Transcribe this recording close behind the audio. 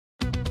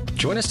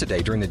Join us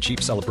today during the Jeep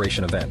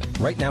Celebration event.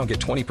 Right now, get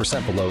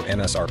 20% below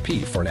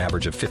MSRP for an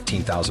average of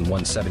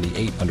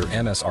 $15,178 under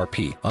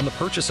MSRP on the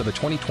purchase of a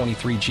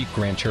 2023 Jeep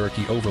Grand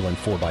Cherokee Overland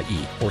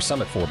 4xE or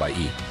Summit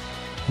 4xE.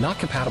 Not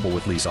compatible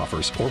with lease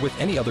offers or with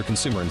any other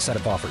consumer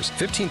incentive offers.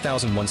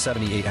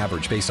 $15,178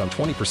 average based on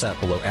 20%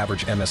 below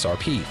average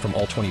MSRP from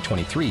all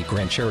 2023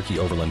 Grand Cherokee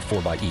Overland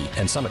 4xE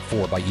and Summit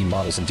 4xE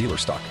models in dealer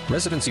stock.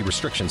 Residency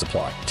restrictions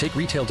apply. Take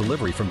retail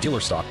delivery from dealer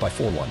stock by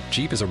 4/1.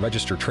 Jeep is a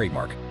registered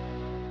trademark.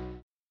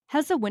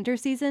 Has the winter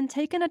season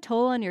taken a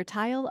toll on your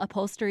tile,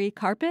 upholstery,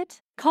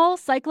 carpet? Call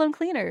Cyclone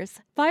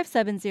Cleaners,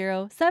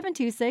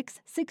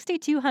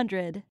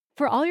 570-726-6200.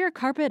 For all your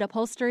carpet,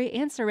 upholstery,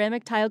 and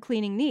ceramic tile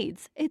cleaning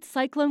needs, it's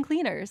Cyclone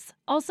Cleaners,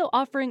 also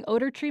offering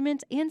odor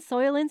treatment and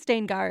soil and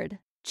stain guard.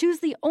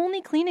 Choose the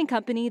only cleaning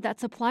company that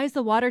supplies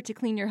the water to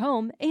clean your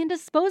home and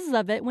disposes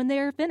of it when they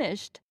are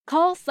finished.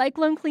 Call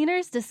Cyclone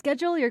Cleaners to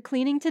schedule your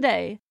cleaning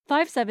today,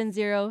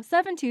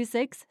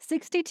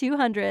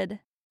 570-726-6200.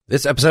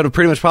 This episode of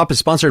Pretty Much Pop is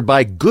sponsored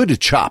by Good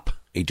Chop,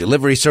 a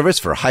delivery service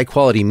for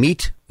high-quality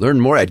meat.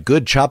 Learn more at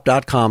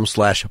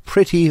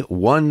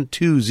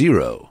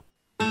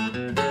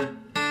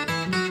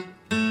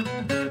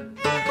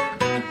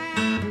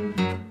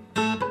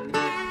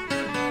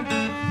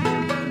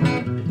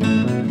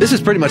This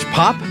is Pretty Much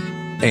Pop.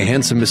 A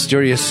handsome,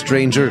 mysterious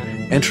stranger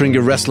entering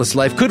your restless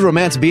life. Could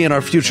romance be in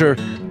our future?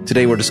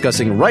 Today we're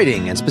discussing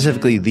writing, and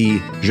specifically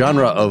the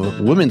genre of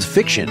women's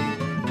fiction.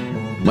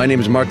 My name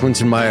is Mark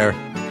Linsenmeyer,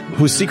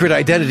 whose secret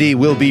identity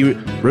will be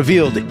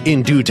revealed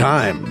in due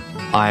time.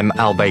 I'm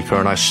Al Baker,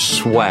 and I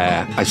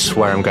swear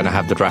I'm going to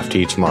have the draft to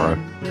you tomorrow.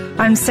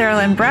 I'm Sarah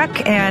Lynn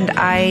Breck, and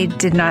I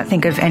did not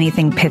think of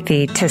anything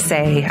pithy to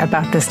say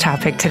about this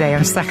topic today.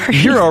 I'm sorry.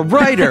 You're a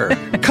writer.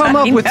 Come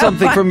up with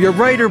something from your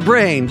writer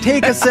brain.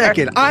 Take a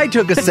second. I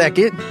took a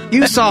second.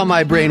 You saw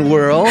my brain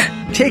whirl.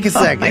 Take a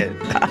second.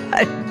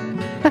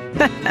 Oh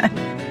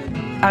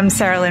I'm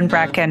Sarah Lynn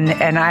Breck,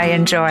 and I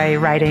enjoy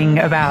writing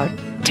about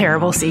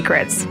terrible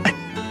secrets.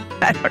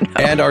 I don't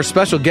know. And our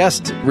special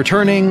guest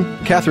returning,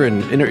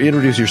 Kathryn,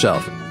 introduce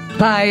yourself.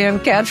 Hi, I'm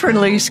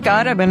Kathryn Leigh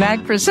Scott. I'm an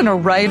actress and a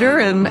writer,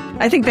 and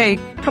I think they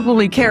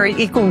probably carry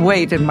equal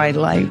weight in my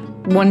life.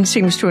 One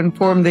seems to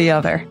inform the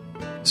other.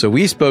 So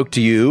we spoke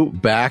to you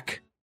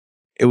back,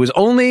 it was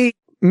only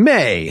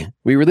May.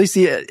 We released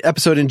the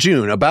episode in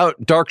June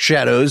about Dark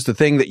Shadows, the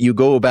thing that you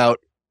go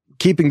about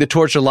keeping the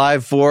torch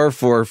alive for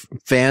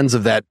fans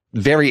of that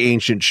very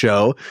ancient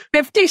show.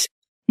 50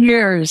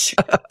 years.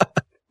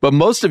 But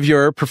most of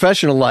your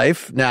professional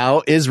life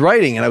now is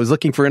writing, and I was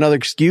looking for another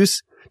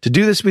excuse to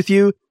do this with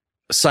you.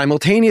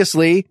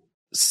 Simultaneously,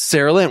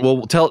 Sarah Lynn,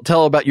 well,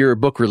 tell about your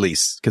book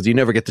release, because you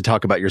never get to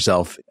talk about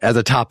yourself as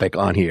a topic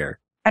on here.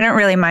 I don't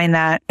really mind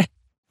that.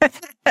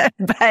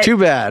 But, too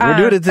bad. We're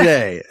doing it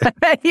today.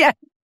 Yeah.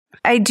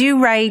 I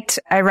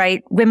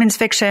write women's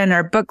fiction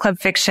or book club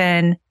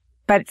fiction,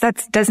 but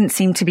that doesn't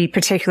seem to be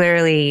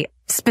particularly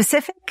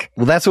specific.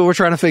 Well, that's what we're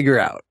trying to figure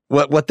out,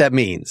 what that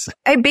means.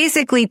 I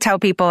basically tell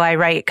people I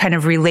write kind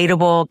of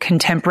relatable,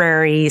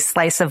 contemporary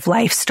slice of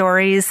life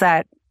stories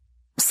that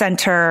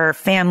center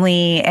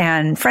family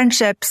and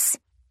friendships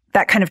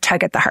that kind of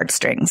tug at the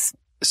heartstrings.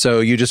 So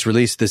you just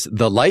released this,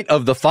 The Light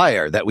of the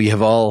Fire, that we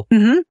have all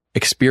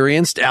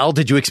experienced. Al,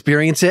 did you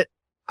experience it?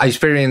 I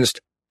experienced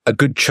a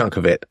good chunk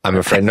of it, I'm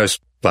afraid. No,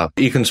 well,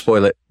 you can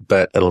spoil it,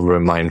 but it'll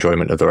ruin my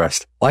enjoyment of the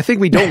rest. Well, I think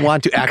we don't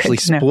want to actually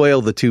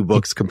spoil the two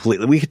books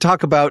completely. We could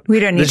talk about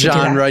the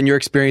genre and your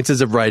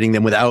experiences of writing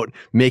them without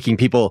making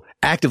people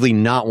actively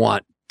not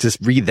want to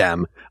read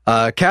them.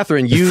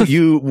 Kathryn,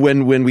 you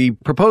when we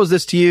proposed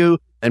this to you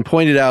and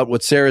pointed out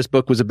what Sarah's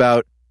book was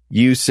about,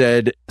 you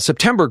said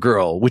September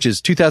Girl, which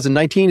is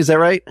 2019. Is that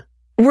right?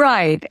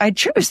 Right. I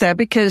chose that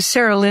because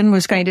Sarah Lynn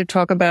was going to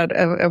talk about,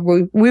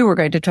 we were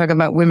going to talk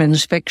about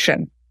women's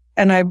fiction.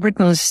 And I've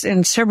written this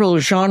in several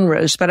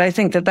genres, but I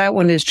think that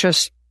one is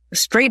just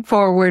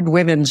straightforward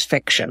women's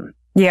fiction.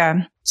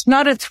 Yeah. It's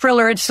not a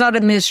thriller. It's not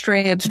a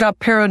mystery. It's not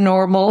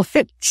paranormal.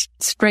 It's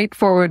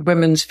straightforward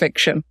women's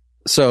fiction.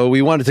 So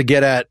we wanted to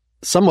get at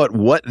somewhat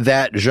what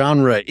that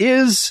genre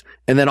is,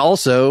 and then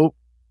also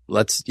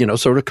let's,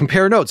 sort of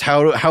compare notes,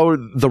 how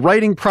the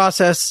writing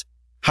process,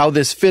 how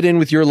this fit in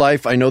with your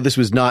life. I know this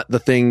was not the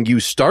thing you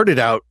started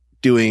out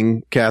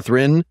doing,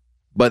 Kathryn,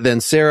 but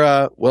then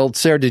Sarah,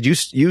 did you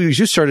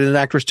started an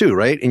actress too,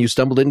 right? And you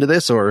stumbled into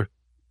this, or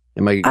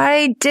am I?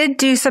 I did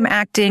do some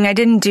acting. I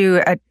didn't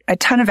do a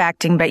ton of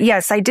acting, but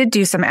yes, I did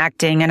do some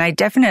acting, and I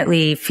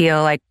definitely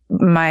feel like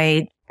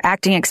my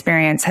acting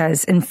experience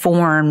has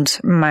informed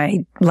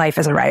my life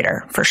as a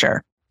writer, for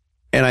sure.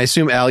 And I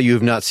assume, Al, you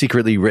have not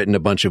secretly written a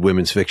bunch of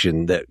women's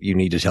fiction that you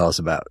need to tell us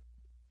about.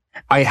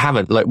 I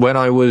haven't. Like, when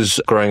I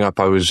was growing up,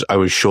 I was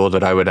sure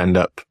that I would end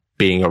up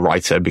being a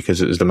writer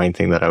because it was the main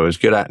thing that I was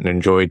good at and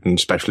enjoyed, and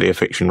especially a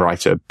fiction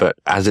writer. But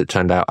as it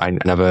turned out, I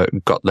never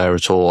got there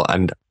at all.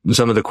 And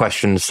some of the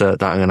questions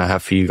that I'm going to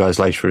have for you guys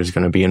later is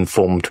going to be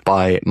informed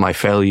by my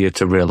failure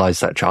to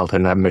realize that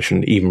childhood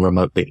ambition even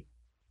remotely.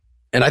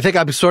 And I think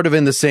I'm sort of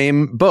in the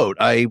same boat.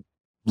 I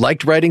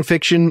liked writing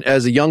fiction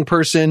as a young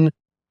person.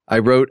 I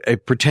wrote a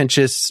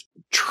pretentious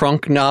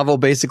trunk novel,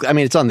 basically. I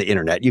mean, it's on the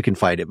internet. You can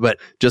find it. But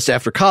just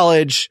after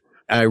college,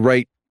 I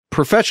write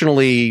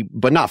professionally,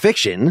 but not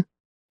fiction.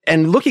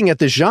 And looking at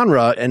this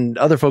genre and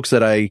other folks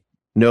that I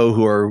know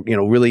who are,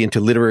 really into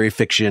literary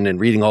fiction and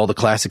reading all the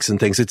classics and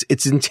things,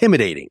 it's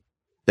intimidating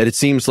that it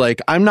seems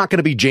like I'm not going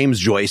to be James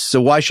Joyce.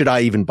 So why should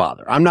I even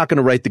bother? I'm not going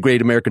to write the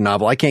great American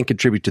novel. I can't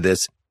contribute to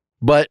this.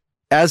 But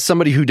as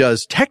somebody who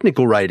does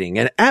technical writing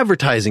and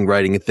advertising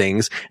writing and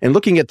things, and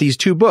looking at these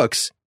two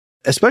books,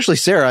 especially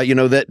Sarah,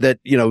 that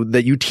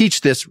you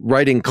teach this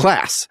writing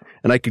class,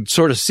 and I could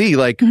sort of see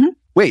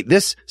wait,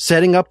 this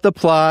setting up the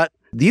plot,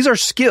 these are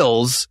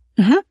skills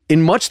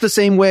in much the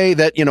same way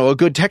that, a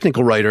good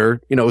technical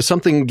writer,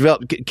 something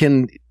developed.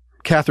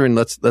 Kathryn,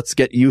 let's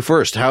get you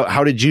first.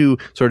 How did you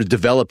sort of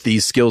develop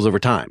these skills over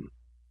time?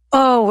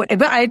 Oh,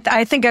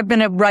 I think I've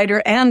been a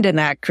writer and an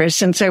actress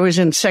since I was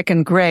in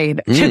second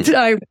grade.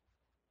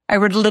 I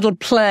wrote a little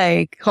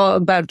play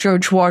about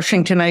George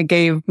Washington. I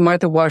gave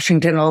Martha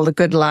Washington all the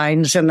good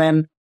lines, and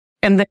then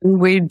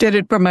we did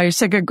it for my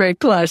second grade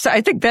class.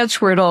 I think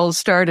that's where it all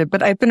started.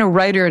 But I've been a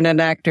writer and an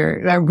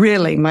actor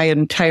really my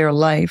entire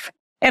life.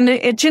 And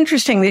it's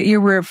interesting that you're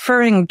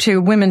referring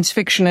to women's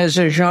fiction as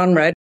a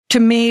genre. To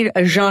me,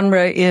 a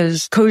genre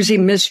is cozy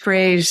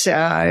mysteries,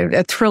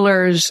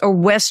 thrillers, or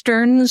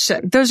westerns.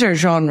 Those are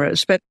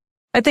genres. But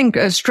I think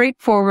a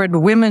straightforward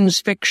women's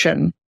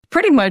fiction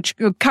pretty much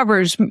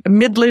covers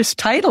mid-list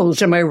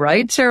titles. Am I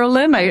right, Sarah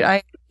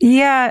Lynn?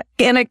 Yeah.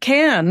 And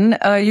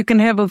you can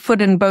have a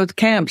foot in both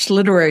camps,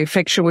 literary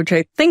fiction, which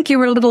I think you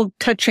were a little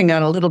touching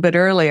on a little bit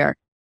earlier.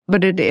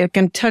 But it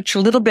can touch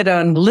a little bit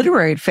on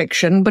literary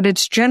fiction, but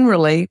it's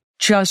generally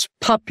just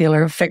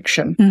popular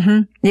fiction. Mm-hmm.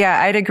 Yeah,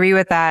 I'd agree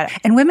with that.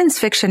 And women's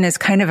fiction is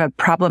kind of a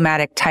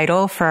problematic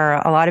title for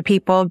a lot of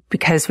people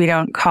because we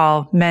don't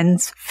call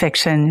men's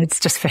fiction. It's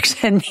just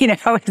fiction.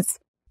 It's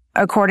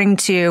according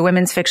to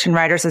Women's Fiction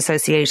Writers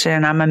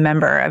Association. I'm a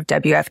member of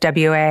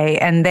WFWA,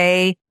 and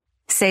they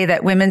say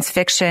that women's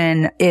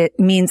fiction, it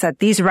means that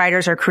these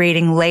writers are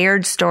creating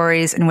layered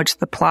stories in which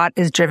the plot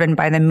is driven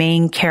by the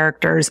main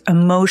character's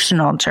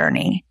emotional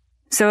journey.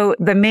 So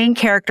the main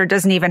character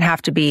doesn't even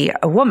have to be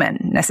a woman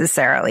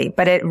necessarily,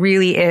 but it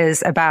really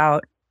is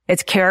about,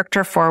 it's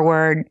character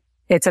forward.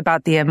 It's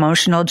about the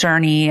emotional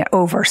journey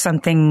over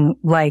something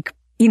like,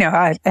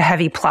 a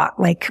heavy plot,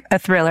 like a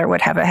thriller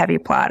would have a heavy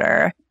plot,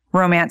 or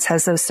romance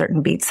has those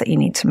certain beats that you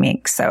need to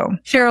make. So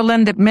Cheryl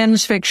Lynn, that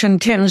men's fiction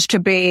tends to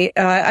be,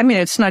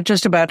 it's not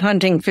just about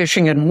hunting,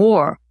 fishing, and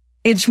war.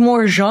 It's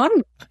more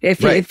genre,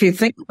 if you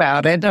think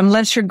about it,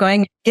 unless you're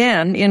going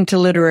again into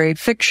literary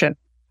fiction.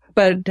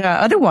 But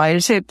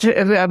otherwise,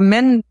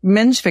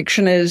 men's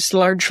fiction is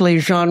largely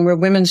genre.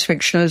 Women's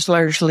fiction is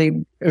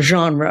largely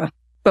genre.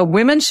 But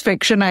women's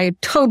fiction, I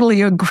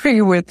totally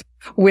agree with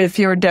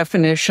your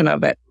definition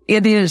of it.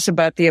 It is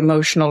about the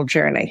emotional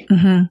journey.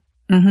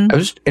 Mm-hmm. Mm-hmm. It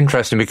was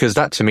interesting because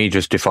that to me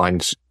just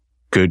defines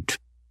good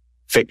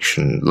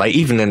fiction.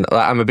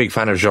 I'm a big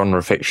fan of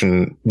genre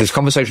fiction. This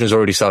conversation has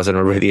already started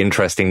on a really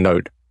interesting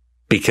note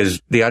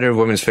because the idea of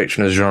women's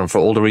fiction as genre, for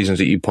all the reasons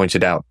that you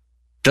pointed out,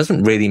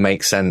 doesn't really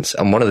make sense.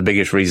 And one of the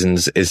biggest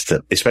reasons is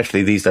that,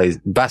 especially these days,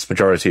 vast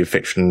majority of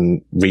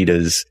fiction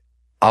readers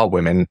are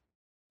women.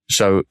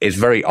 So it's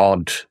very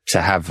odd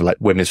to have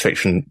women's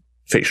fiction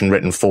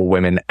written for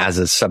women as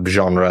a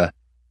subgenre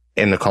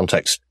in the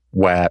context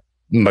where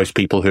most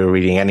people who are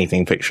reading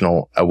anything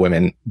fictional are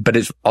women. But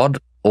it's odd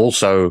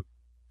also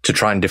to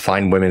try and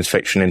define women's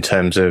fiction in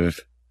terms of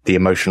the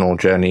emotional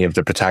journey of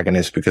the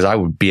protagonist, because I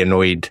would be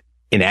annoyed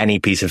in any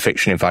piece of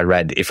fiction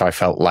if I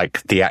felt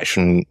like the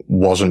action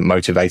wasn't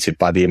motivated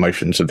by the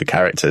emotions of the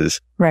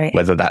characters. Right.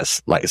 Whether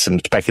that's some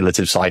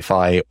speculative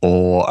sci-fi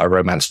or a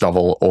romance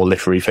novel or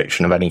literary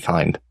fiction of any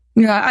kind.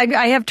 Yeah,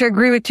 I have to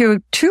agree with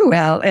you too,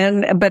 Al.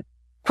 But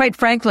quite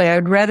frankly,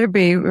 I'd rather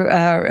be,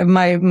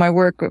 my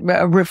work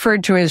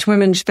referred to as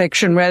women's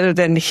fiction rather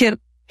than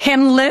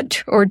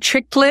henlit or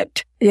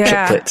chicklit.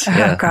 Yeah. Chicklit,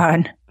 yeah. Oh,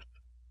 God.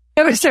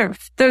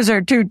 Those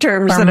are two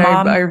terms or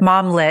that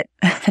momlit.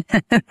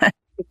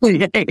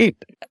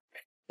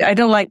 I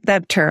don't like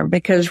that term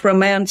because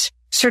romance,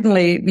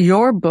 certainly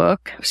your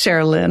book,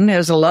 Sarah Lynn,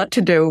 has a lot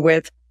to do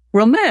with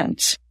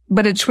romance,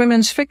 but it's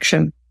women's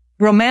fiction.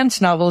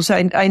 Romance novels,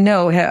 I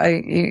know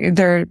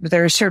there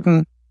are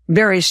certain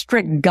very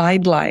strict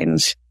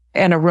guidelines,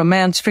 and a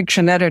romance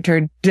fiction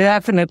editor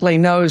definitely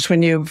knows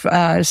when you've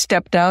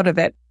stepped out of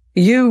it.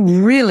 You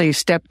really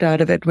stepped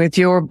out of it with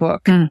your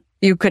book.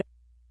 You could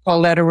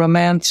call that a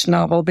romance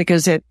novel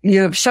because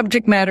you have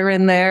subject matter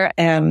in there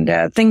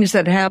and things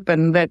that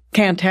happen that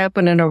can't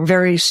happen in a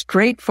very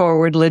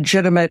straightforward,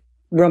 legitimate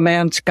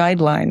romance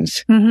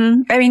guidelines.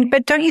 Mm-hmm.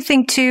 But don't you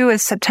think too,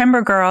 as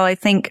September Girl, I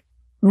think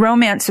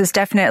romance was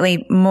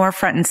definitely more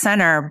front and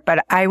center,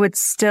 but I would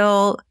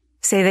still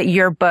say that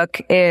your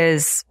book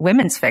is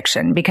women's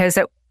fiction because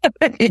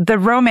the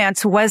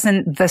romance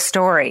wasn't the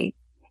story.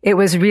 It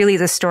was really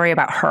the story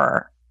about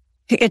her.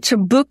 It's a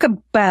book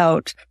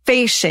about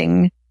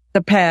facing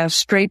the past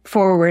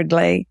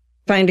straightforwardly,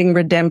 finding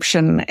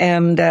redemption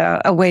and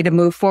a way to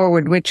move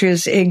forward, which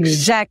is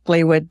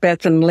exactly what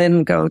Beth and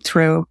Lynn go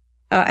through.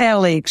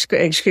 Allie,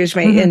 excuse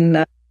me,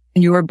 in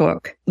your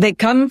book. They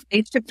come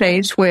face to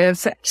face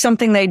with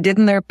something they did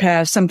in their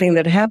past, something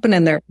that happened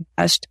in their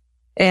past,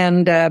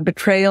 and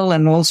betrayal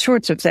and all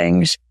sorts of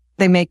things.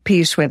 They make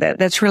peace with it.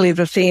 That's really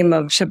the theme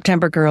of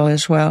September Girl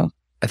as well.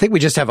 I think we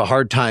just have a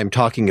hard time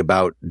talking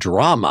about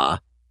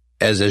drama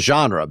as a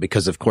genre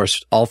because, of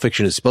course, all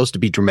fiction is supposed to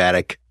be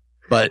dramatic.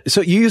 But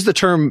so you use the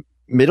term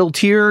middle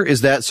tier.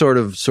 Is that sort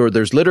of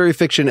there's literary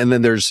fiction and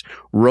then there's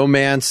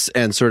romance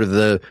and sort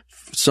of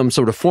some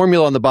sort of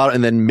formula on the bottom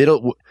and then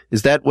middle.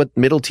 Is that what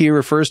middle tier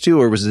refers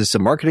to, or was this a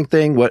marketing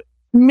thing? What?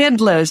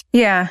 Midlist.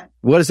 Yeah.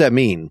 What does that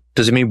mean?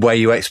 Does it mean where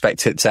you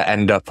expect it to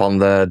end up on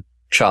the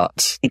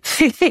charts?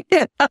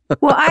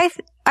 Well,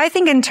 I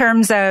think in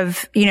terms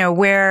of,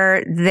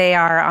 where they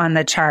are on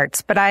the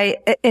charts, but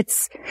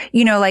it's,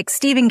 like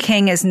Stephen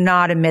King is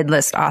not a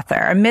mid-list author.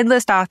 A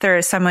mid-list author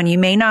is someone they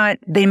may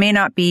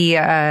not be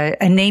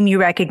a name you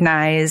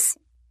recognize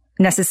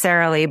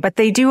necessarily, but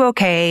they do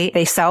okay.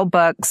 They sell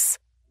books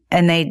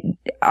and they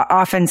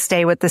often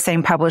stay with the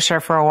same publisher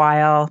for a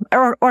while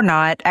or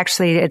not.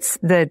 Actually,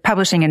 the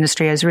publishing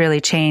industry has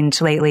really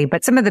changed lately,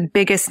 but some of the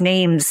biggest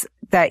names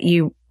that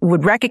you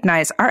would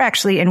recognize are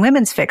actually in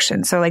women's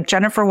fiction. So like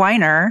Jennifer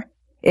Weiner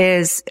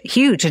is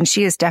huge and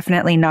she is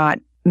definitely not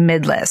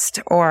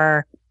mid-list.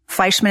 Or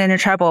Fleischman Into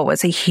Trouble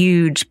was a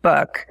huge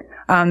book.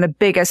 The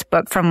biggest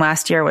book from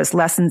last year was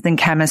Lessons in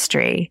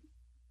Chemistry,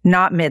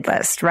 not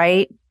mid-list,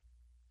 right?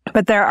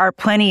 But there are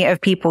plenty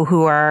of people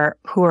who are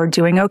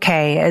doing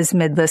okay as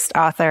mid-list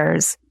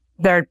authors.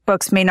 Their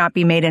books may not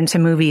be made into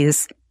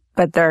movies,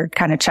 but they're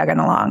kind of chugging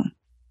along.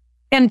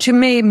 And to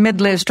me,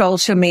 mid-list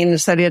also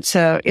means that it's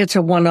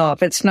a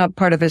one-off. It's not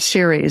part of a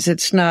series.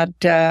 It's not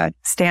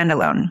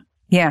standalone.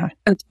 Yeah.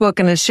 A book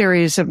in a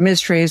series of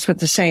mysteries with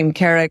the same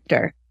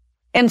character.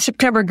 And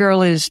September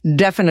Girl is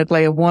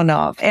definitely a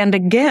one-off. And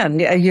again,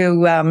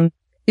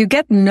 you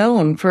get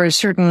known for a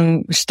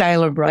certain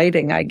style of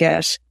writing, I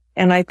guess.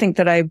 And I think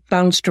that I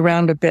bounced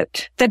around a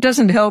bit. That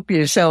doesn't help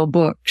you sell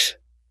books.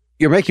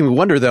 You're making me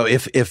wonder, though,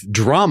 if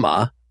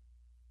drama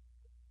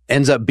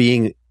ends up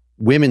being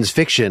women's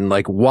fiction,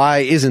 like why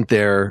isn't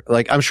there,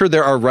 like I'm sure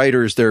there are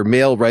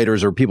male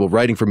writers or people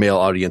writing for male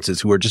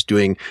audiences who are just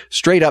doing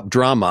straight up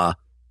drama.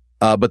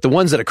 But the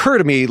ones that occur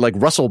to me, like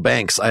Russell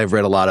Banks, I've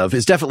read a lot of,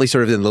 is definitely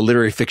sort of in the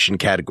literary fiction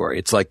category.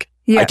 It's like,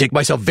 I take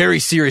myself very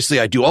seriously.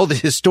 I do all the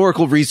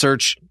historical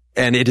research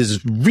and it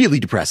is really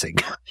depressing.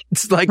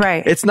 It's like,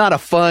 It's not a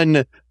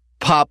fun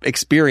pop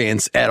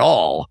experience at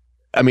all.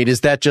 I mean,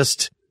 is that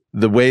just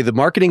the way the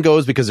marketing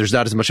goes because there's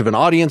not as much of an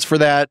audience for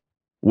that?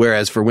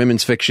 Whereas for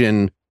women's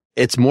fiction,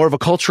 it's more of a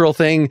cultural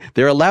thing.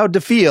 They're allowed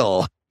to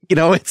feel,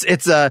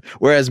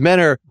 whereas men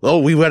are,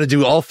 we want to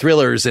do all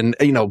thrillers and,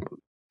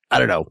 I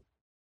don't know.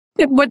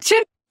 What's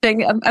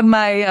interesting,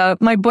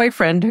 my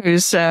boyfriend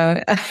who's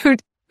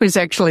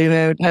actually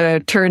an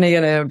attorney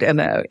and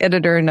an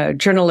editor and a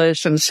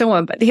journalist and so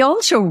on, but he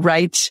also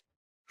writes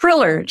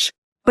thrillers.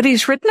 But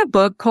he's written a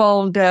book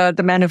called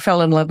The Man Who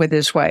Fell in Love with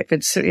His Wife.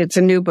 It's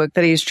a new book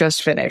that he's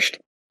just finished.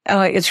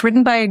 It's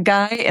written by a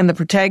guy and the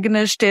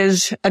protagonist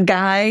is a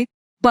guy,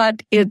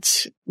 but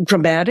it's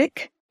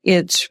dramatic.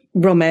 It's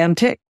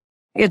romantic.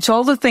 It's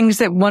all the things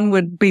that one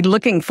would be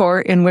looking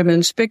for in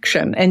women's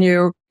fiction. And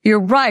you're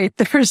right.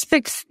 There's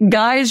 6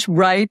 guys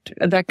write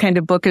that kind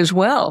of book as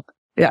well.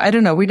 Yeah, I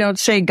don't know. We don't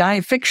say guy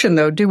fiction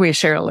though, do we,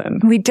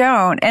 Sherilyn? We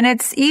don't. And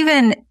it's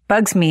even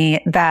bugs me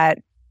that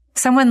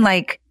someone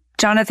like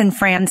Jonathan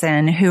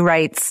Franzen, who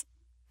writes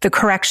The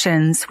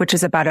Corrections, which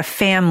is about a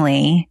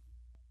family,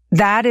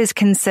 that is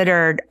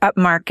considered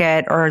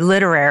upmarket or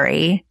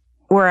literary.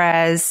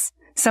 Whereas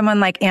someone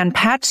like Ann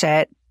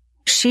Patchett,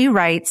 she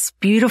writes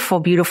beautiful,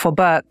 beautiful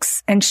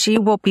books and she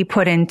will be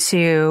put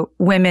into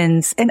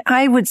women's. And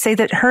I would say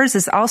that hers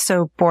is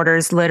also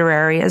borders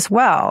literary as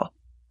well,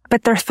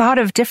 but they're thought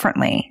of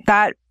differently.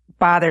 That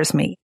bothers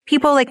me.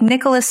 People like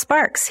Nicholas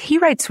Sparks, he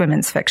writes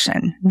women's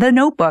fiction. The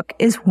Notebook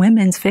is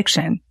women's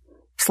fiction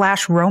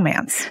 /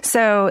 romance.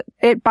 So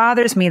it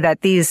bothers me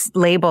that these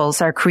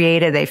labels are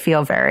created. They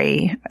feel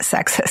very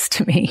sexist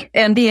to me.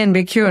 And Ian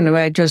McEwan, who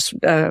I just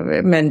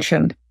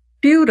mentioned.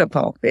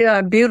 Beautiful.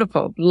 Yeah,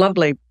 beautiful,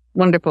 lovely,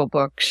 wonderful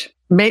books.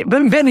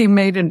 Many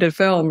made into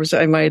films,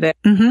 I might add.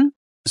 Mm-hmm.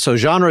 So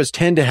genres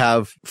tend to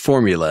have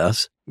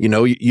formulas. You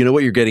know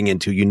what you're getting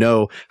into. You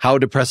know how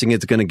depressing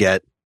it's going to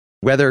get,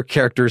 whether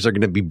characters are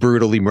going to be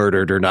brutally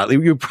murdered or not.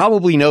 You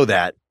probably know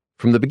that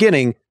from the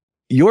beginning.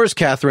 Yours,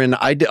 Kathryn,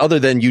 other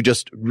than you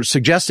just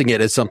suggesting it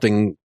as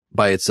something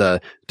by its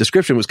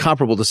description was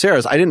comparable to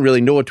Sarah's, I didn't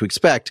really know what to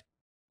expect.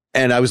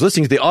 And I was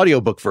listening to the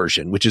audiobook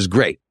version, which is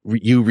great.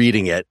 You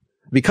reading it.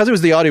 Because it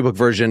was the audiobook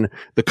version,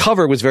 the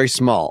cover was very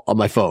small on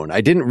my phone. I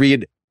didn't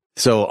read.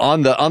 So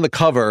on the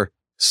cover,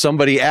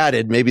 somebody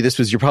added, maybe this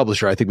was your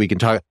publisher. I think we can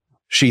talk.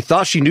 She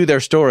thought she knew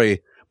their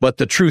story, but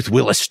the truth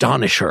will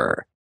astonish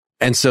her.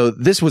 And so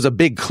this was a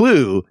big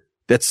clue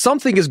that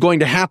something is going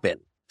to happen.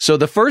 So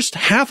the first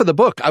half of the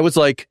book, I was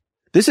like,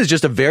 this is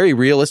just a very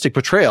realistic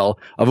portrayal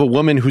of a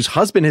woman whose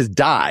husband has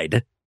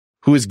died,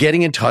 who is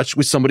getting in touch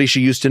with somebody she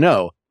used to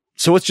know.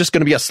 So it's just going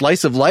to be a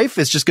slice of life.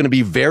 It's just going to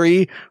be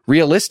very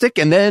realistic.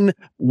 And then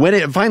when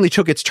it finally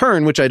took its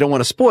turn, which I don't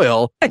want to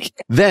spoil,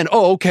 then,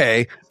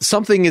 okay,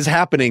 something is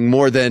happening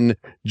more than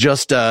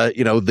just,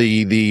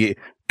 the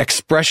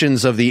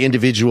expressions of the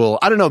individual.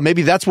 I don't know.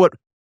 Maybe that's what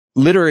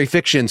literary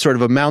fiction sort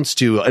of amounts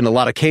to in a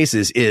lot of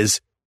cases is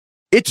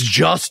it's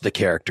just the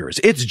characters.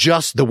 It's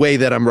just the way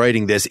that I'm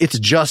writing this. It's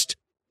just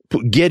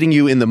getting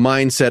you in the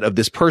mindset of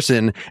this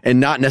person and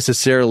not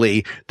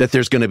necessarily that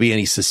there's going to be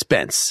any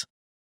suspense.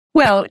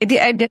 Well,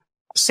 I did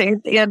say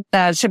in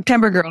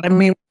September Girl, I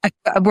mean,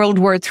 World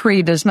War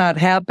III does not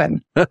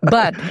happen,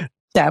 but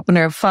when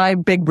there are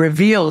 5 big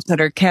reveals that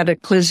are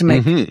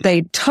cataclysmic,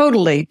 they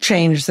totally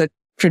change the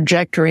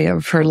trajectory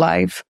of her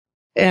life.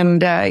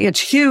 And it's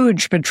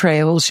huge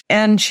betrayals,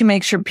 and she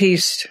makes her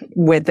peace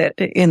with it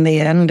in the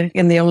end,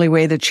 in the only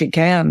way that she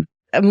can.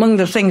 Among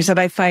the things that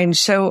I find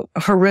so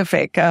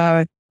horrific,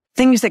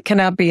 things that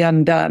cannot be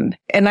undone.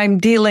 And I'm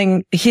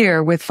dealing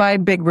here with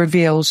 5 big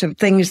reveals of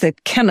things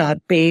that cannot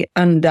be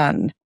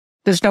undone.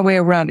 There's no way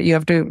around it. You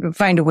have to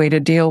find a way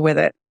to deal with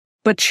it.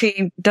 But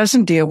she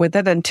doesn't deal with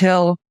it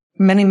until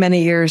many,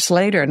 many years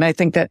later. And I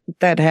think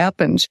that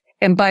happens.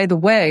 And by the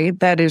way,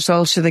 that is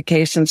also the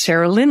case in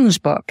Sarah Lynn's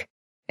book.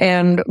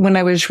 And when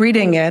I was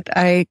reading it,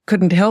 I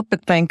couldn't help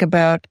but think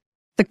about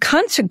the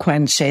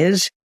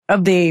consequences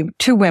of the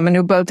 2 women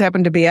who both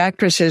happen to be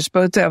actresses.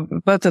 Both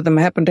of them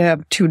happen to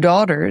have 2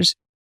 daughters.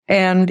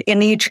 And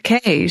in each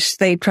case,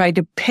 they tried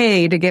to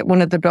pay to get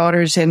one of the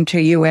daughters into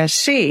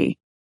USC.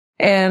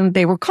 And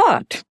they were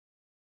caught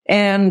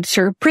and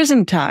served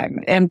prison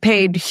time and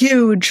paid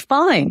huge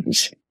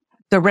fines.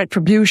 The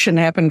retribution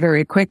happened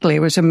very quickly.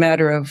 It was a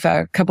matter of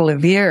a couple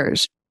of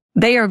years.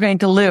 They are going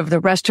to live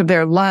the rest of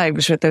their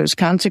lives with those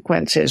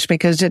consequences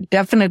because it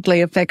definitely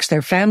affects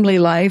their family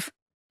life.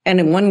 And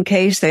in one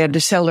case, they had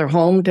to sell their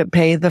home to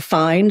pay the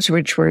fines,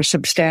 which were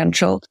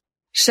substantial.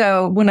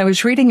 So when I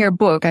was reading your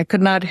book, I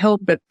could not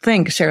help but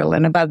think, Sarah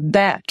Lynn, about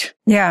that.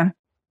 Yeah.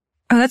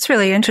 Oh, that's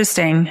really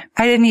interesting.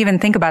 I didn't even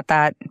think about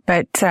that,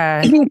 but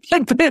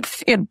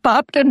it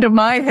popped into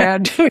my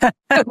head.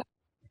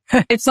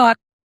 It's not,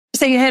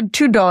 say you had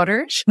 2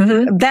 daughters.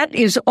 That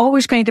is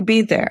always going to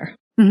be there.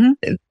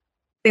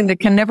 Thing that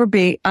can never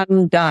be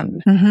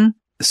undone.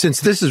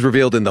 Since this is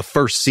revealed in the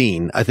first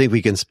scene, I think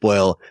we can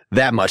spoil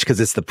that much because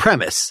it's the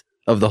premise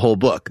of the whole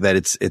book that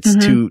it's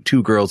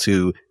two girls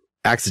who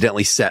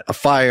accidentally set a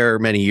fire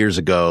many years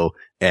ago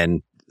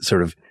and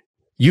sort of,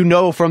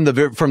 from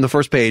the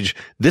first page,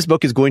 this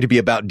book is going to be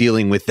about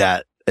dealing with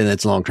that and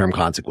its long-term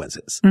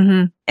consequences.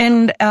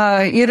 And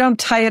you don't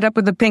tie it up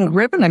with a pink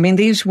ribbon. I mean,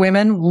 these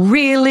women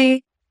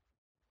really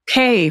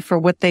pay for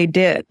what they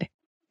did.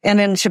 And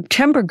in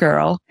September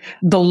Girl,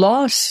 the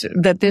loss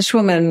that this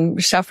woman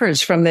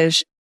suffers from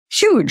this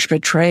huge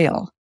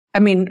betrayal.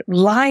 I mean,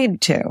 lied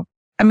to.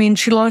 I mean,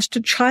 she lost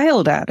a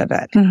child out of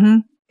it.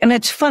 And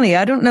it's funny.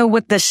 I don't know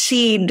what the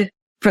seed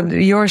for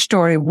your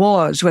story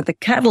was, what the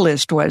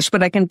catalyst was,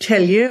 but I can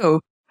tell you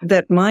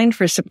that mine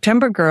for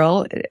September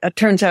Girl, it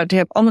turns out to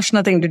have almost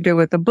nothing to do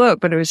with the book,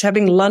 but I was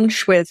having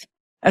lunch with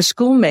a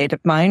schoolmate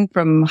of mine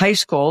from high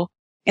school,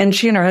 and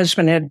she and her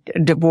husband had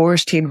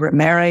divorced. He'd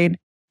remarried,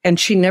 and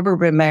she never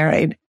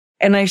remarried.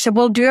 And I said,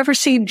 well, do you ever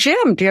see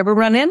Jim? Do you ever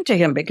run into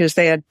him? Because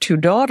they had 2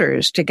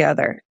 daughters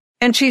together.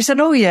 And she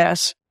said, oh,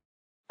 yes.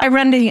 I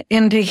run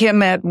into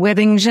him at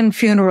weddings and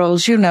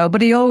funerals,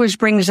 but he always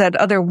brings that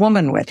other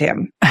woman with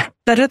him.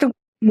 That other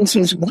woman's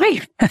his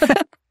wife.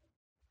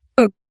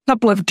 A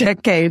couple of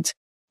decades.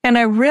 And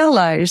I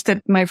realized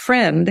that my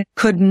friend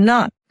could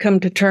not come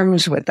to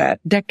terms with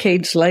that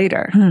decades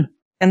later.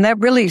 And that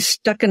really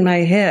stuck in my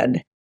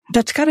head.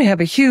 That's got to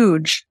have a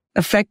huge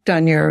effect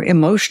on your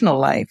emotional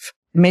life,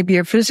 maybe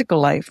your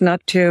physical life, not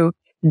to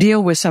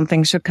deal with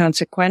something so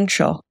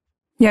consequential.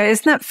 Yeah,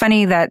 isn't that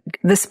funny that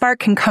the spark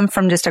can come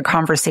from just a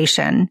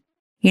conversation?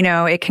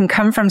 It can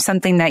come from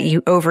something that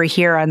you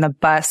overhear on the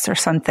bus or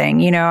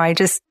something.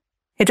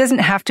 It doesn't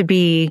have to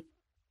be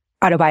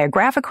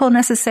autobiographical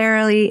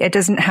necessarily. It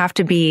doesn't have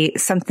to be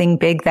something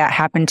big that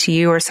happened to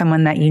you or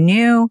someone that you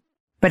knew,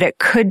 but it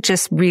could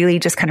just really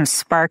just kind of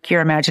spark your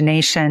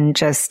imagination,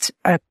 just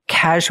a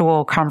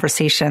casual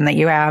conversation that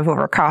you have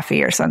over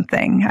coffee or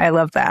something. I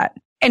love that.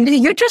 And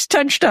you just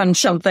touched on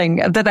something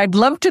that I'd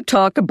love to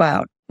talk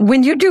about.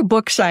 When you do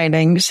book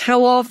signings,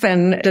 how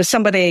often does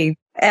somebody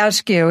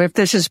ask you if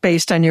this is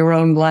based on your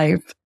own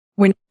life?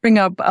 When you bring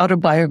up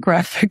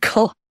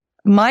autobiographical,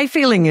 my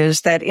feeling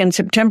is that in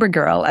September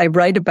Girl, I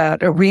write about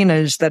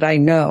arenas that I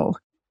know.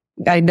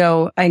 I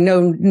know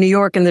New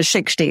York in the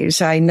 60s.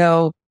 I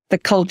know the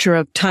culture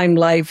of Time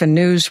Life and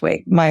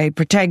Newsweek. My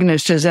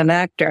protagonist is an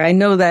actor. I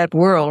know that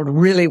world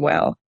really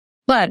well.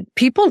 But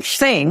people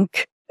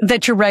think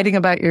that you're writing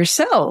about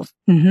yourself.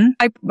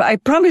 I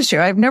promise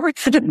you, I've never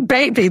had a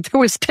baby that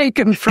was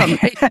taken from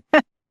me.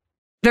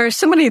 There are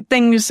so many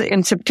things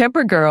in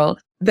September Girl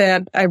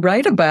that I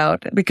write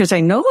about because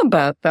I know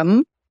about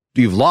them.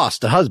 You've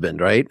lost a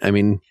husband, right? I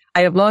mean,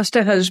 I have lost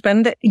a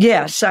husband.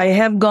 Yes, I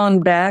have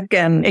gone back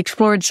and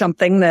explored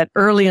something that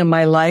early in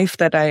my life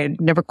that I had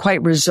never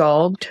quite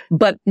resolved,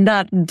 but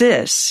not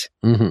this.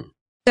 Mm-hmm.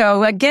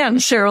 So again,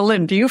 Sarah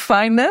Lynn, do you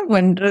find that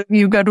when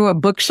you go to a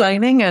book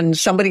signing and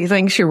somebody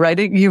thinks you've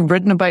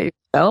written about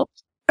yourself?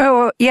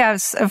 Oh,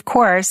 yes, of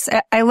course.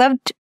 I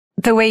loved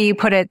the way you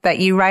put it, that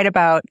you write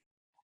about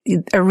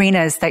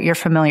arenas that you're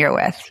familiar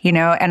with,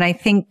 and I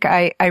think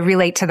I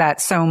relate to that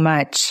so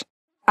much.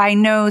 I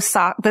know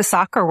the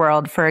soccer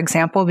world, for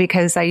example,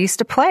 because I used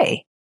to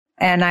play,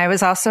 and I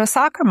was also a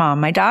soccer mom.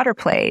 My daughter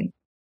played.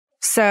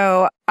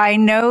 So I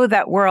know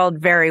that world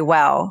very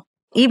well.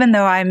 Even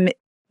though I'm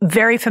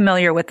very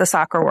familiar with the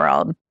soccer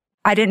world,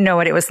 I didn't know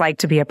what it was like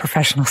to be a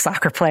professional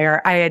soccer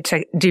player. I had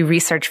to do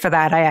research for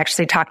that. I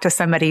actually talked to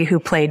somebody who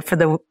played for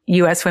the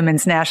U.S.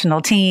 women's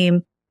national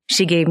team.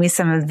 She gave me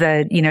some of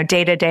the,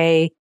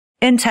 day-to-day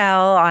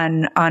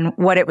intel on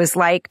what it was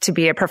like to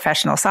be a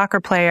professional soccer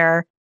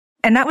player.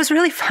 And that was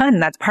really fun.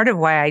 That's part of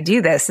why I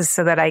do this, is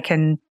so that I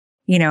can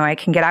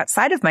get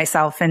outside of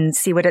myself and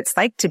see what it's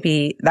like to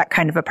be that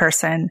kind of a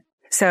person.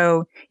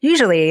 So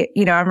usually,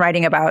 I'm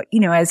writing about,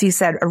 as you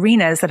said,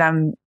 arenas that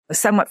I'm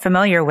somewhat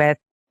familiar with.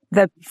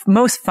 The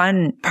most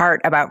fun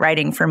part about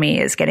writing for me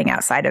is getting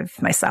outside of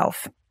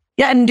myself.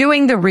 Yeah. And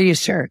doing the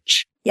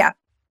research. Yeah.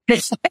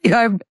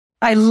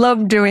 I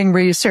love doing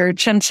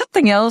research. And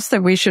something else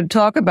that we should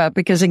talk about,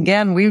 because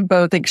again, we've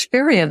both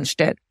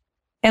experienced it.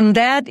 And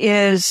that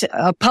is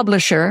a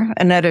publisher,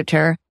 an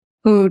editor,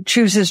 who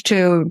chooses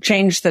to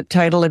change the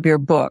title of your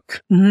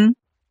book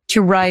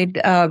to write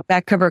a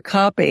back cover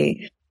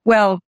copy.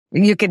 Well,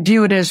 you could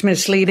view it as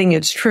misleading.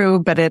 It's true,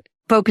 but it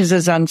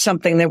focuses on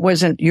something that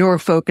wasn't your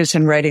focus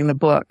in writing the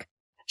book.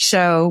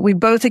 So we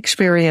both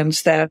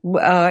experienced that.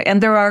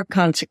 And there are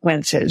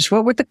consequences.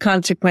 What were the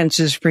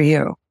consequences for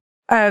you?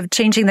 Of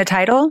changing the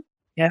title?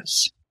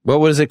 Yes. What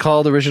was it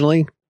called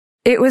originally?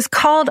 It was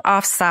called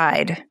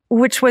Offside,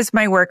 which was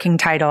my working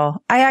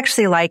title. I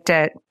actually liked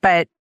it,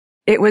 but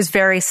it was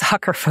very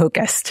soccer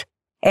focused.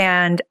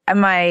 And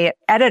my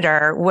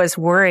editor was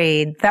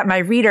worried that my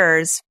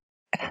readers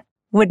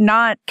would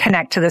not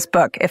connect to this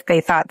book if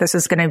they thought this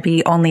was going to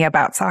be only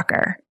about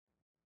soccer.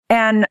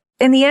 And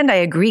in the end, I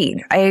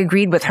agreed. I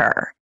agreed with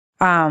her.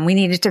 We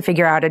needed to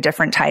figure out a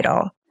different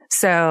title.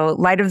 So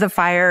Light of the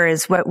Fire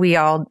is what we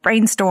all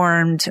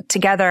brainstormed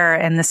together,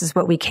 and this is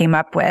what we came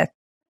up with,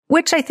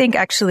 which I think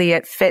actually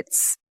it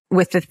fits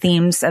with the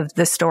themes of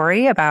the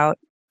story about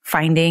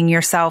finding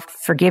yourself,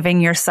 forgiving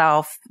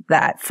yourself,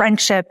 that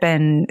friendship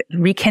and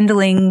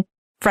rekindling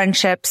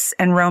friendships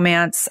and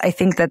romance. I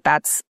think that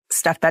that's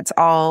stuff that's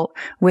all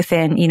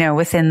within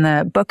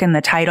the book and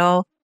the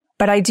title.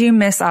 But I do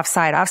miss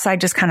Offside. Offside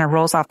just kind of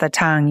rolls off the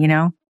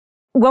tongue,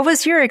 What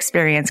was your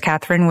experience,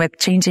 Kathryn, with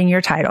changing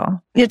your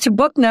title? It's a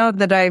book now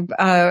that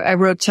I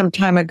wrote some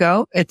time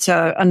ago. It's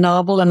a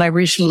novel, and I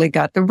recently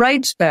got the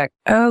rights back.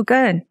 Oh,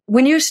 good.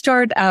 When you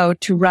start out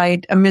to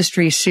write a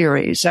mystery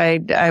series,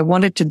 I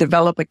wanted to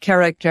develop a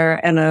character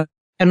and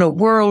a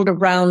world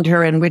around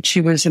her in which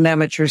she was an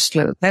amateur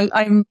sleuth.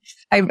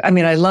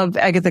 I love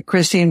Agatha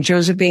Christie and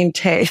Josephine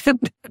Tate.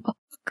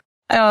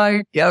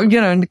 And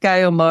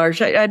Guy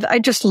Omage. I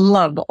just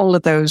love all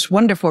of those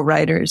wonderful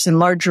writers, and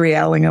Marjorie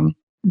Allingham.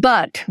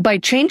 But by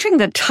changing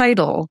the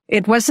title,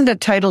 it wasn't a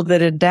title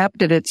that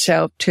adapted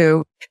itself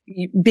to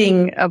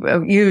being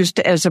used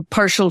as a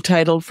partial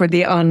title for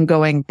the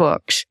ongoing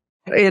books.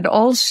 It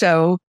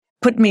also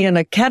put me in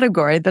a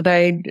category that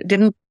I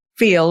didn't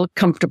feel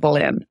comfortable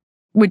in,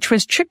 which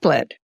was chick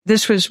lit.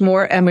 This was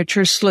more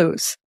amateur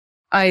sleuth.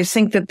 I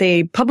think that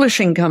the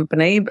publishing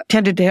company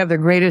tended to have the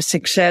greatest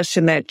success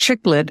in that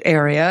chick lit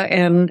area,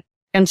 and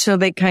so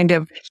they kind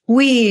of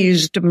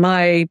squeezed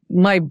my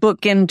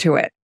book into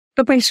it.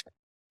 But by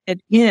it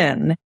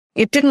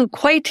didn't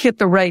quite hit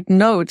the right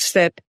notes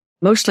that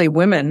mostly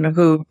women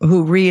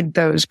who read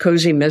those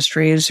cozy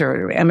mysteries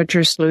or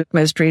amateur sleuth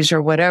mysteries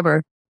or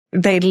whatever,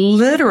 they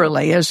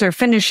literally, as they're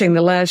finishing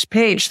the last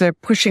page, they're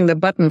pushing the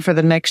button for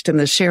the next in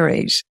the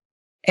series.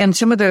 And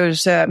some of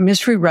those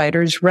mystery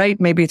writers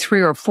write maybe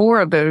 3 or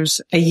 4 of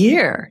those a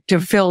year to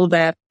fill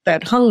that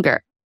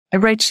hunger. I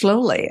write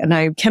slowly, and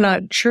I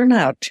cannot churn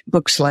out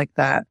books like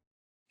that.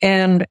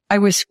 And I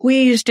was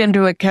squeezed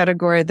into a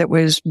category that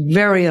was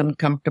very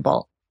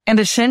uncomfortable. And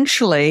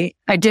essentially,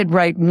 I did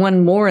write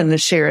one more in the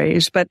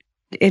series, but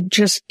it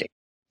just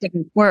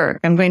didn't work.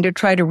 I'm going to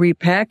try to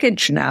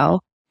repackage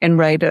now and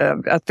write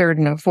a third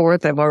and a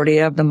fourth. I've already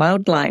have them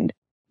outlined.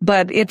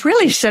 But it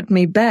really set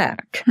me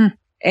back.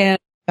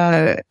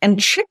 And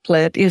chick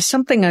lit is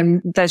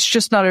something that's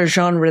just not a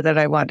genre that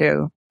I want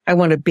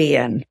to be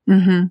in.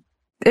 Mm-hmm.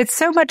 It's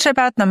so much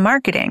about the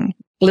marketing.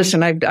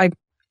 Listen, I've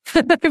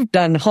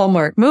done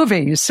Hallmark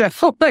movies, so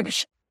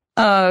much.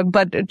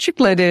 But chick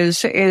lit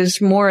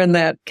is more in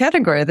that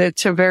category.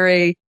 It's a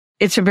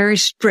very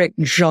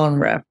strict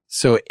genre.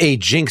 So a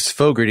Jinx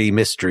Fogarty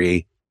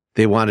mystery,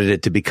 they wanted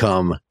it to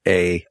become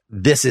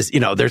there's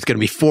going to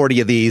be 40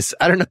 of these.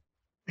 I don't know.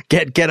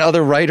 Get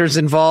other writers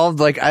involved.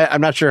 Like,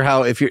 I'm not sure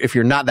how, if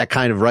you're not that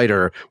kind of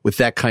writer with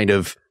that kind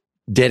of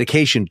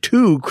dedication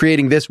to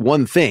creating this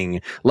one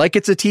thing, like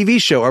it's a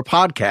TV show or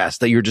podcast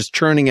that you're just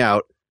churning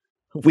out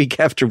week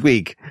after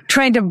week.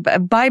 Trying to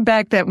buy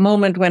back that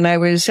moment when I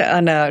was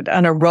on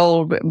a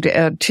roll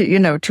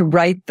to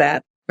write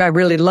that. I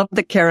really loved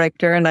the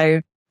character and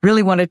I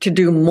really wanted to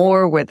do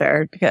more with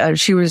her.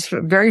 She was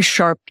very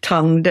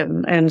sharp-tongued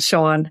and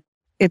so on.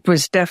 It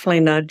was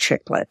definitely not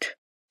chicklet.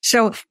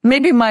 So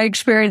maybe my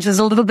experience is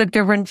a little bit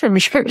different from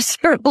yours,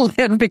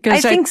 Lynn,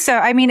 because I think so.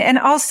 I mean, and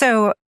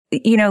also,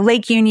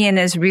 Lake Union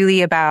is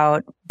really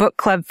about book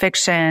club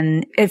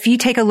fiction. If you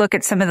take a look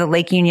at some of the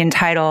Lake Union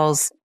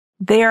titles,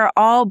 they are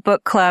all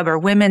book club or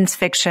women's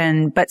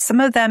fiction, but some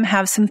of them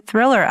have some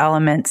thriller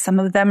elements. Some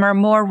of them are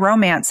more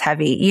romance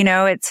heavy.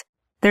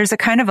 There's a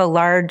kind of a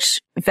large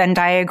Venn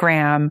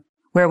diagram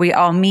where we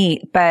all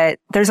meet, but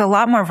there's a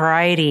lot more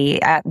variety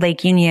at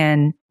Lake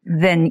Union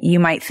than you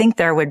might think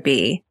there would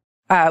be.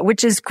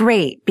 Which is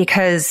great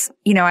because,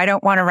 I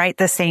don't want to write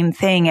the same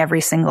thing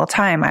every single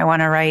time. I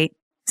want to write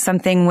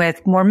something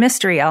with more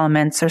mystery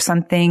elements or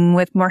something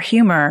with more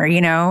humor,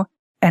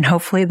 and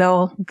hopefully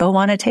they'll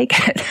want to take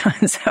it.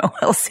 So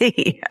we'll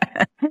see.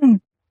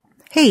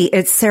 Hey,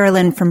 it's Sarah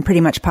Lynn from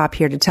Pretty Much Pop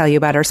here to tell you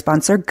about our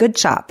sponsor, Good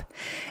Chop.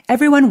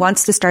 Everyone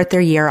wants to start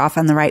their year off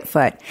on the right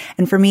foot.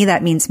 And for me,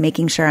 that means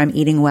making sure I'm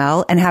eating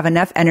well and have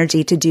enough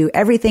energy to do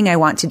everything I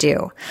want to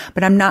do.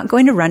 But I'm not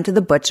going to run to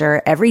the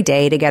butcher every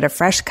day to get a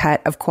fresh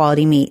cut of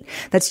quality meat.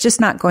 That's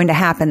just not going to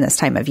happen this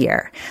time of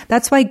year.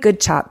 That's why Good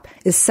Chop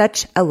is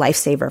such a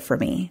lifesaver for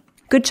me.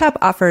 Good Chop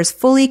offers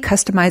fully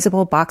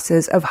customizable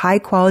boxes of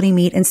high-quality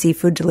meat and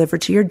seafood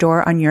delivered to your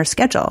door on your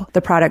schedule.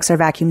 The products are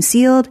vacuum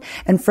sealed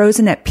and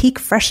frozen at peak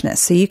freshness,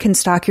 so you can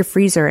stock your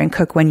freezer and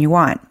cook when you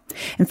want.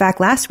 In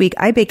fact, last week,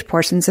 I baked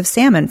portions of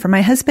salmon for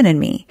my husband and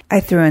me. I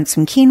threw in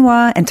some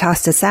quinoa and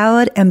tossed a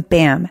salad, and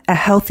bam, a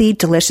healthy,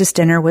 delicious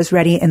dinner was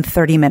ready in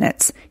 30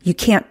 minutes. You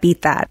can't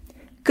beat that.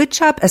 Good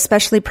Chop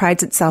especially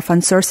prides itself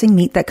on sourcing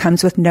meat that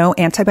comes with no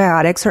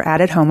antibiotics or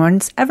added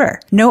hormones ever.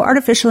 No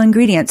artificial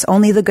ingredients,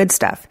 only the good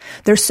stuff.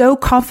 They're so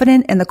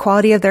confident in the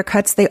quality of their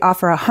cuts, they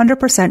offer a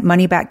 100%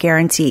 money-back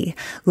guarantee.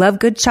 Love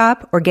Good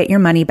Chop or get your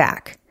money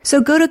back. So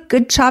go to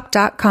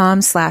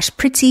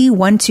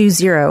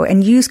goodchop.com/pretty120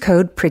 and use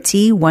code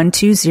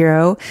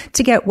pretty120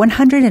 to get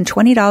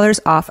 $120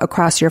 off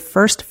across your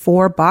first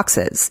 4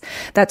 boxes.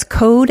 That's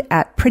code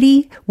at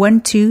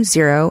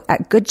pretty120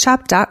 at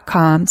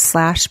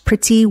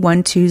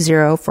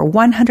goodchop.com/pretty120 for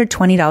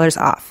 $120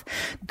 off.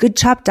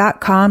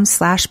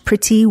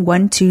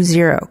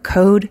 goodchop.com/pretty120,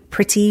 code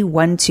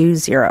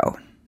pretty120.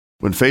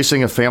 When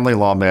facing a family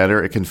law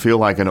matter, it can feel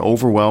like an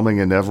overwhelming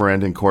and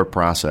never-ending court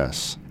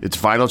process. It's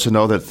vital to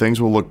know that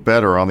things will look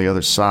better on the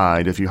other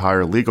side if you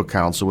hire legal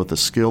counsel with the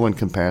skill and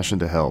compassion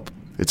to help.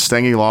 At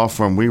Stengy Law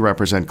Firm, we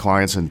represent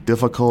clients in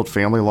difficult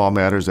family law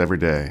matters every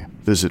day.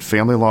 Visit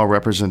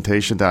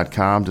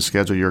FamilyLawRepresentation.com to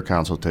schedule your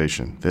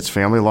consultation. That's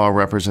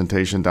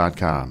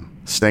FamilyLawRepresentation.com.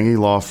 Stengy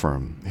Law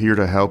Firm, here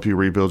to help you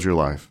rebuild your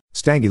life.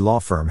 Stengy Law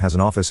Firm has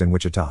an office in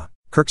Wichita.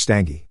 Kirk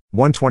Stengy,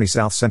 120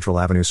 South Central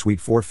Avenue, Suite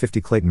 450,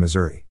 Clayton,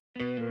 Missouri.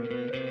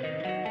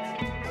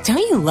 Don't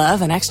you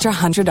love an extra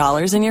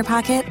 $100 in your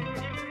pocket?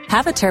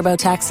 Have a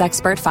TurboTax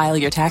expert file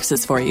your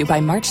taxes for you by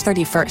March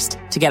 31st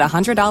to get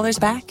 $100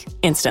 back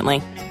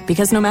instantly.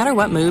 Because no matter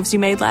what moves you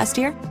made last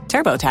year,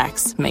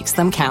 TurboTax makes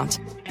them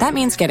count. That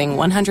means getting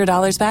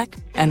 $100 back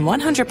and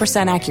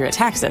 100% accurate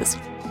taxes,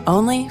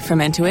 only from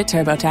Intuit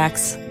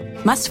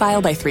TurboTax. Must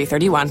file by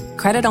 3/31.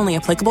 Credit only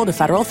applicable to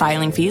federal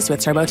filing fees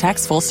with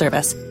TurboTax full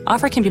service.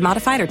 Offer can be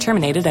modified or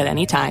terminated at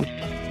any time.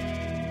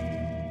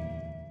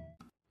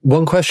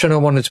 One question I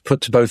wanted to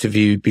put to both of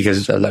you,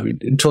 because we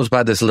talked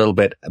about this a little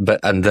bit,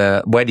 and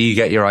the where do you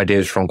get your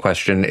ideas from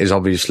question is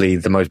obviously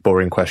the most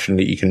boring question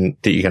that you can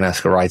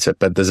ask a writer.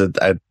 But there's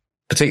a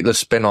particular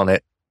spin on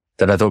it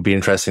that I thought would be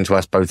interesting to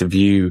ask both of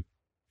you,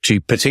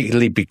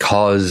 particularly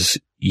because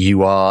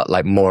you are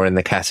more in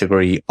the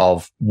category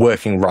of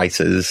working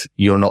writers.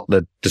 You're not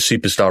the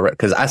superstar,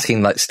 because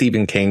asking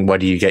Stephen King, where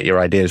do you get your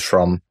ideas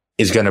from,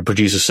 is going to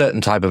produce a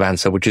certain type of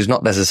answer, which is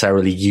not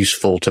necessarily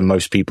useful to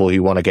most people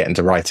who want to get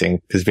into writing.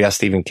 Because if you ask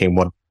Stephen King,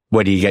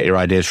 where do you get your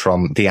ideas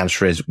from? The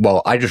answer is,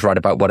 well, I just write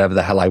about whatever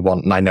the hell I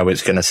want, and I know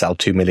it's going to sell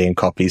 2 million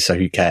copies, so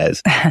who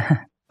cares?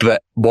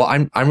 But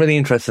what I'm really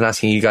interested in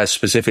asking you guys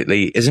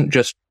specifically isn't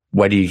just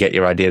where do you get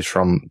your ideas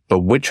from, but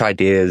which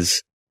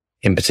ideas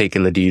in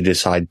particular do you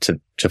decide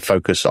to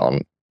focus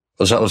on?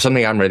 Or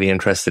something I'm really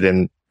interested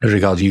in as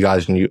regards to you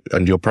guys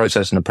and your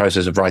process and the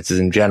process of writers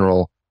in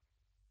general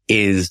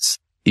is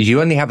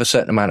you only have a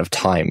certain amount of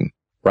time,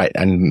 right?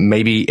 And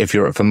maybe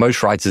for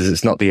most writers,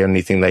 it's not the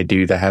only thing they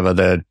do. They have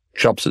other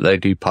jobs that they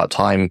do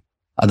part-time,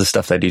 other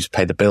stuff they do to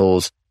pay the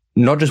bills.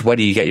 Not just where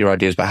do you get your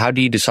ideas, but how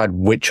do you decide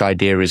which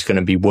idea is going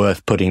to be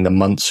worth putting the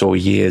months or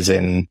years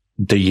in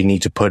that you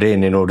need to put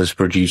in order to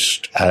produce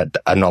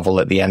a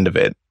novel at the end of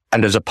it?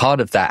 And as a part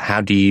of that,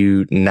 how do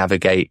you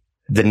navigate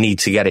the need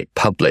to get it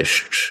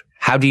published?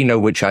 How do you know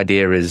which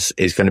idea is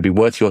going to be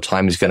worth your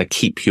time, is going to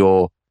keep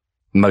your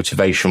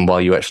motivation while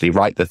you actually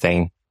write the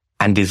thing,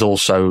 and is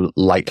also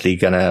likely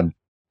going to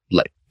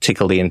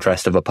tickle the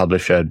interest of a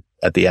publisher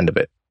at the end of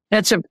it?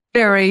 That's a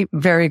very,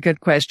 very good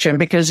question,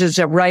 because as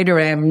a writer,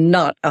 I am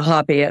not a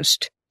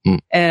hobbyist.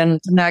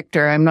 And an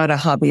actor, I'm not a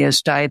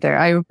hobbyist either.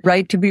 I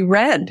write to be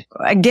read.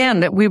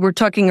 Again, we were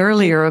talking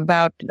earlier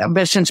about,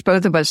 since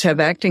both of us have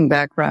acting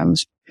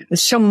backgrounds,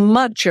 so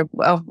much of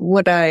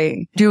what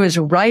I do as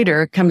a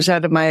writer comes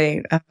out of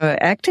my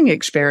acting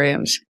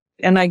experience.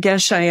 And I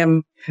guess I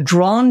am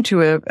drawn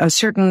to a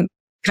certain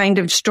kind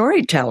of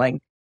storytelling,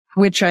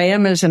 which I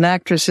am as an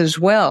actress as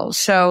well.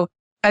 So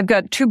I've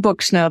got 2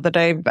 books now that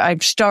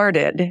I've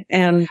started,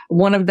 and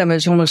one of them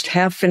is almost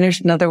half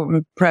finished, another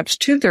one perhaps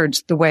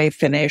 2/3 the way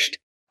finished.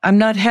 I'm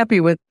not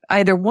happy with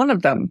either one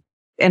of them,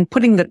 and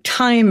putting the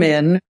time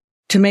in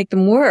to make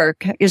them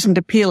work isn't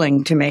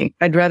appealing to me.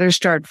 I'd rather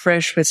start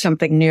fresh with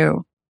something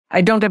new.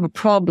 I don't have a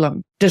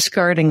problem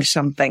discarding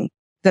something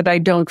that I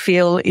don't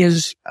feel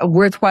is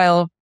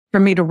worthwhile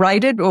for me to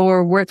write it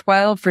or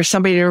worthwhile for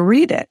somebody to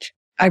read it.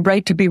 I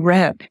write to be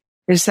read.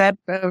 Is that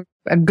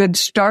a good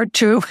start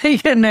to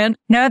it?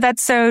 No,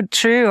 that's so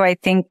true. I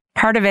think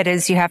part of it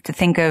is you have to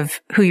think of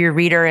who your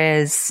reader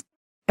is,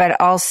 but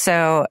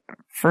also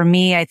for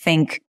me, I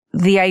think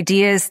the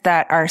ideas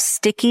that are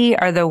sticky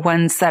are the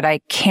ones that I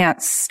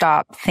can't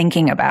stop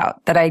thinking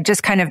about, that I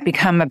just kind of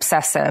become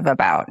obsessive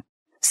about.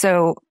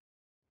 So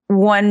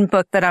one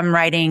book that I'm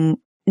writing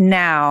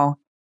now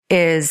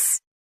is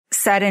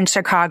set in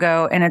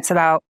Chicago, and it's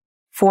about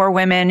 4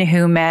 women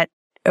who met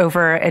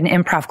over an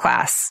improv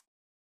class,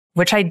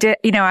 which I did,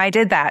 I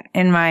did that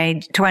in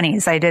my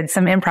 20s. I did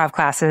some improv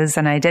classes,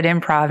 and I did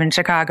improv in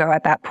Chicago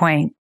at that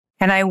point.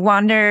 And I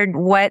wondered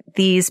what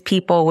these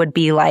people would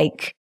be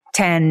like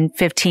 10,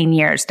 15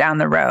 years down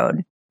the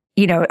road.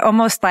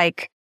 Almost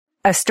like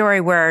a story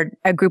where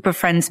a group of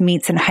friends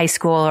meets in high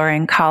school or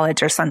in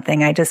college or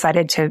something. I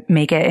decided to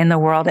make it in the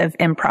world of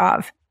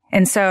improv.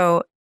 And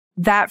so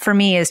that for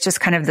me is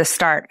just kind of the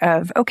start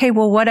of, okay,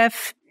 well, what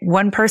if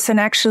one person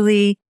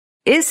actually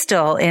is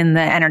still in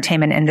the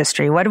entertainment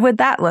industry? What would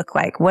that look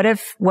like? What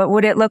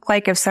would it look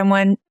like if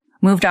someone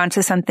moved on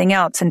to something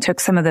else and took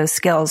some of those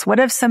skills? What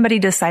if somebody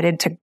decided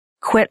to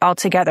quit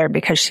altogether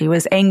because she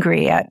was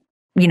angry at,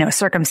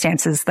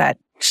 circumstances that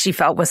she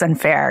felt was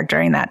unfair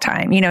during that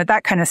time,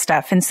 that kind of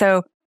stuff. And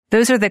so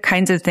those are the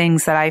kinds of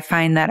things that I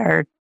find that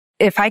are,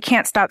 if I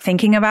can't stop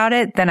thinking about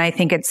it, then I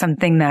think it's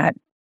something that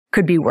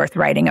could be worth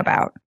writing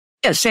about.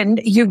 Yes, and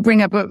you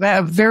bring up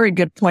a very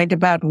good point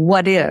about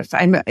what if.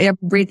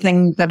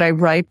 Everything that I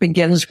write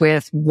begins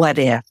with what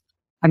if.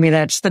 I mean,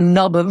 that's the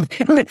nub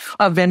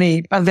of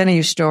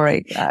any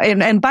story.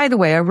 And by the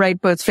way, I write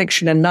both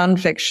fiction and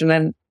nonfiction,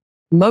 and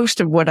most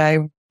of what I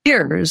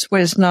hears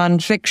was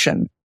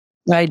nonfiction.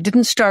 I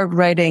didn't start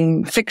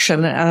writing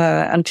fiction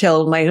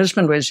until my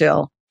husband was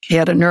ill. He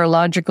had a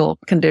neurological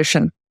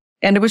condition,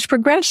 and it was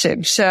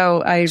progressive.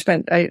 So I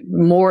spent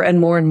more and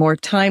more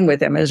time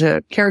with him as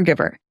a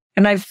caregiver.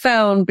 And I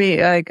found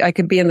I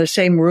could be in the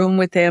same room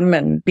with him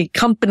and be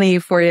company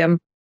for him,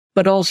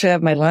 but also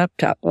have my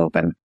laptop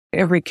open.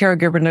 Every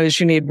caregiver knows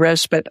you need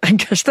respite. I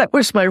guess that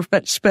was my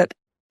respite.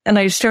 And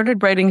I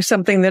started writing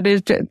something that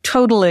is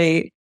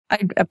totally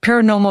a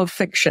paranormal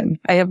fiction.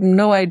 I have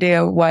no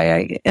idea why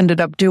I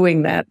ended up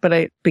doing that, but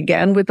I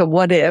began with a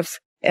what if,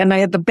 and I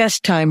had the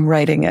best time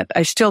writing it.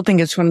 I still think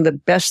it's one of the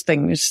best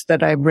things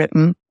that I've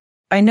written.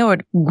 I know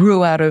it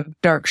grew out of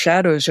Dark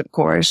Shadows, of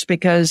course,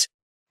 because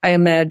I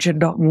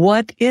imagined,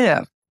 what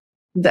if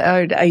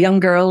a young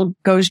girl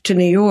goes to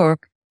New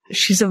York?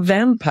 She's a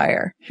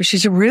vampire.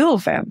 She's a real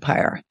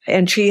vampire.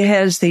 And she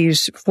has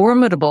these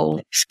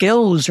formidable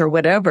skills or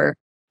whatever,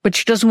 but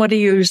she doesn't want to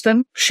use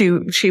them.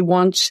 She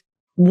wants,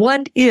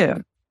 what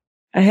if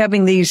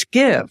having these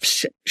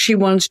gifts, she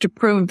wants to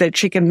prove that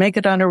she can make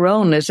it on her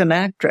own as an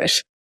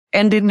actress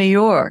and in New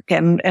York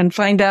and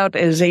find out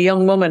as a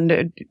young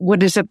woman,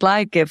 what is it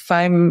like if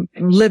I'm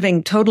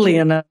living totally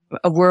in a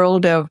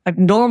world of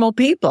normal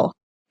people?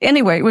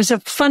 Anyway,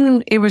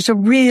 it was a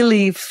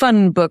really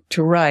fun book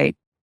to write.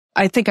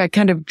 I think I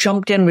kind of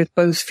jumped in with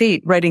both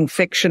feet, writing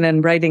fiction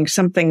and writing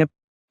something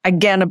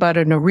again about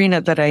an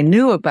arena that I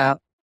knew about,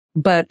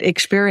 but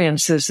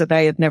experiences that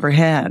I had never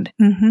had.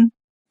 Mm-hmm.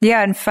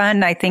 Yeah. And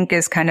fun, I think,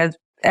 is kind of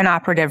an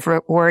operative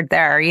word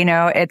there.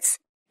 It's,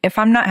 if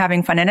I'm not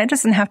having fun, and it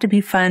doesn't have to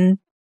be fun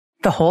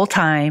the whole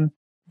time,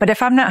 but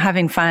if I'm not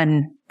having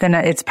fun, then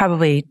it's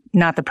probably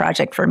not the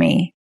project for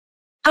me.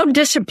 How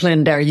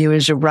disciplined are you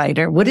as a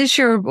writer? What's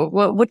your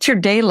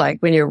day like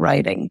when you're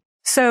writing?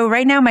 So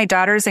right now my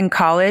daughter's in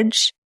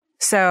college,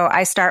 so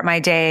I start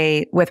my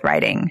day with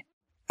writing.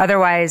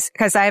 Otherwise,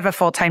 because I have a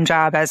full-time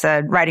job as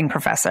a writing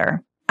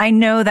professor, I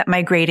know that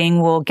my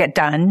grading will get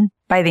done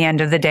by the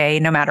end of the day,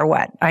 no matter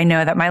what. I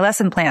know that my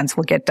lesson plans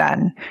will get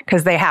done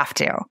because they have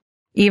to.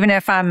 Even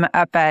if I'm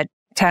up at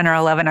 10 or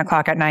 11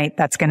 o'clock at night,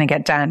 that's going to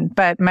get done.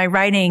 But my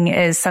writing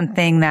is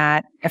something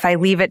that if I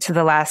leave it to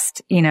the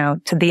last,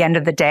 to the end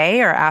of the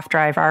day, or after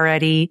I've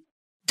already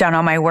done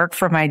all my work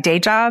for my day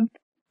job,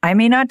 I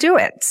may not do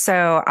it.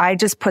 So I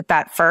just put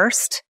that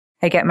first.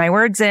 I get my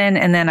words in,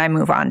 and then I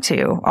move on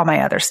to all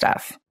my other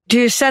stuff. Do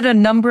you set a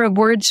number of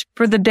words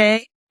for the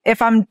day?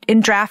 If I'm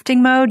in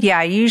drafting mode, yeah,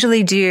 I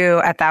usually do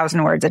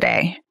 1,000 words a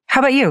day.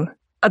 How about you?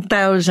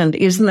 1,000.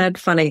 Isn't that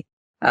funny?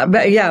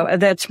 But yeah,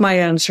 that's my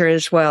answer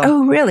as well.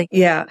 Oh, really?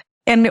 Yeah.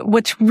 And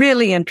what's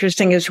really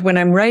interesting is when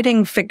I'm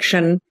writing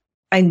fiction,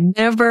 I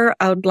never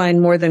outline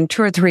more than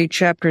 2 or 3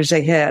 chapters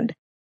ahead.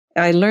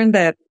 I learned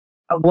that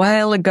a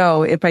while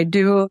ago. If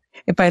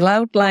I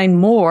outline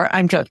more,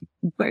 I'm just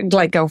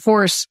like a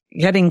horse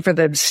heading for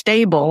the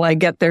stable. I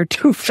get there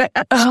too fast.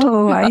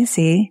 Oh, I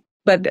see.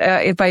 But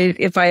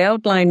if I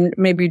outline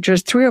maybe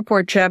just 3 or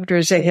 4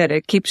 chapters ahead,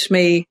 it keeps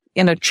me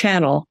in a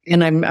channel,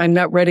 and I'm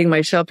not writing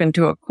myself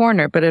into a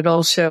corner, but it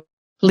also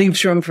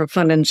leaves room for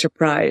fun and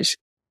surprise.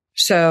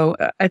 So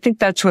I think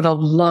that's what a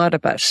lot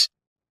of us,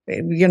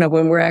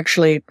 when we're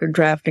actually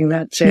drafting,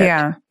 that's it.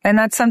 Yeah. And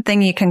that's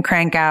something you can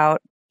crank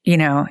out, in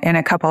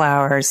a couple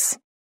hours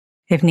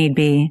if need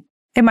be.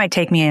 It might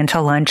take me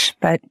until lunch,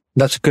 but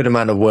that's a good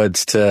amount of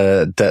words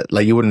that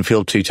you wouldn't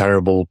feel too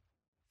terrible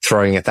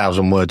throwing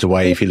 1,000 words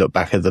away if you look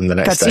back at them the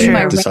next day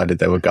and decided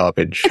they were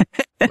garbage.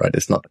 Right.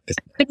 It's not. I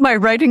did my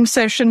writing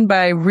session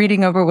by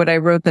reading over what I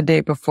wrote the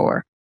day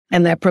before,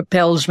 and that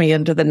propels me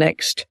into the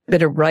next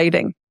bit of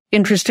writing.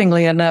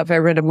 Interestingly enough, I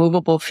read A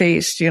Movable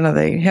Feast,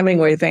 the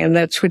Hemingway thing, and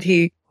that's what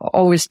he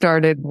always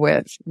started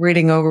with,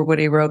 reading over what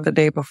he wrote the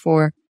day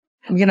before,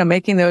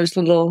 making those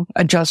little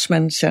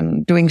adjustments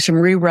and doing some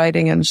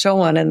rewriting and so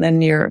on. And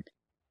then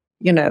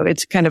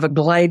it's kind of a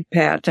glide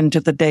path into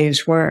the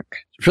day's work.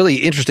 It's really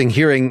interesting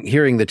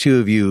hearing the two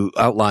of you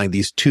outline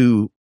these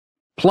 2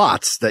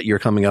 plots that you're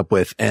coming up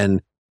with.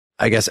 And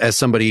I guess as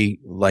somebody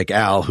like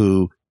Al,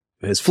 who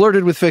has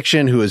flirted with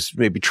fiction, who has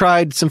maybe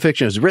tried some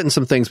fiction, has written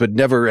some things, but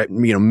never,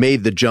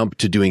 made the jump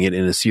to doing it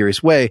in a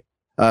serious way.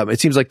 It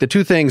seems like the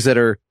 2 things that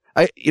are,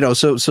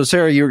 so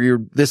Sarah, you're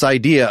this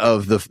idea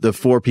of the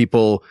 4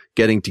 people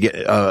getting to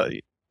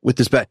get, with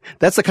this back.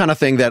 That's the kind of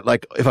thing that,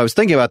 like, if I was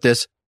thinking about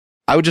this,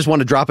 I would just want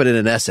to drop it in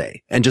an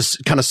essay and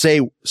just kind of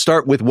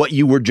start with what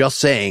you were just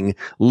saying,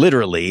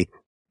 literally,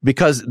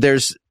 because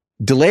there's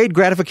delayed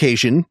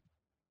gratification.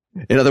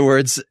 In other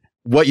words,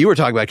 what you were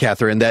talking about,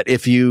 Kathryn, that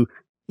if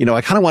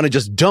I kind of want to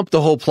just dump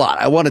the whole plot.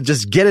 I want to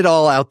just get it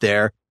all out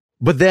there.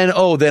 But then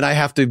I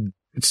have to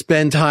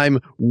spend time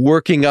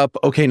working up.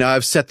 Okay, now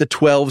I've set the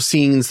 12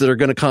 scenes that are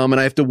going to come, and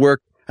I have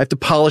to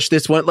polish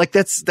this one. Like,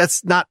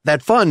 that's not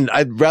that fun.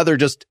 I'd rather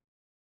just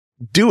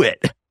do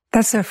it.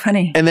 That's so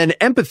funny. And then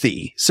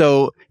empathy.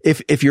 So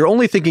if you're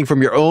only thinking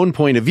from your own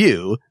point of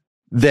view,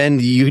 then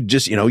you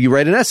just, you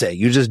write an essay,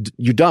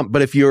 you dump.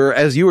 But if you're,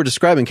 as you were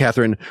describing,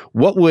 Kathryn,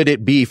 what would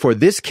it be for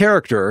this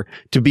character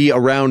to be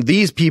around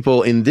these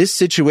people in this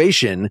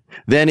situation?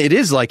 Then it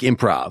is like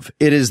improv.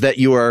 It is that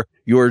you're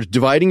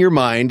dividing your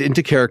mind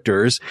into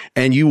characters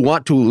and you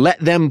want to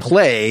let them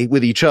play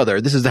with each other.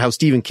 This is how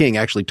Stephen King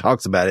actually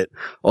talks about it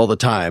all the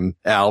time,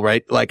 Al,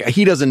 right? Like,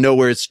 he doesn't know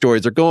where his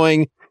stories are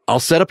going. I'll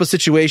set up a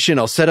situation,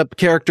 I'll set up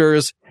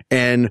characters,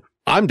 and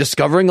I'm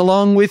discovering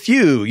along with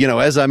you,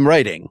 as I'm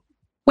writing.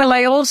 Well,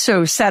 I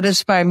also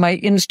satisfy my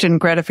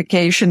instant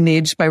gratification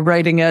needs by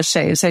writing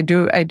essays. I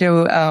do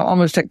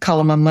almost a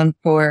column a month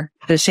for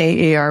this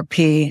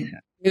AARP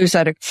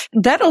newsletter.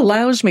 That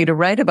allows me to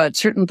write about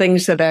certain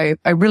things that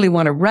I really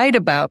want to write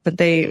about, but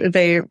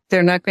they're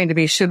not going to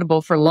be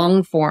suitable for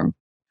long form.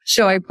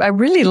 So I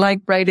really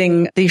like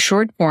writing these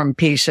short form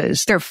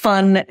pieces. They're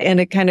fun, and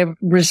it kind of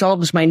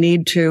resolves my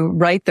need to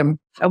write them.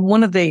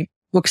 One of the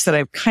books that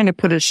I've kind of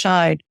put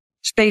aside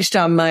is based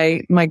on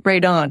my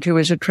great aunt, who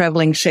was a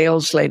traveling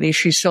sales lady.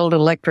 She sold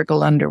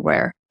electrical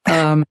underwear.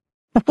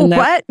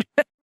 What?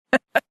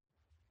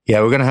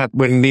 Yeah,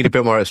 we need a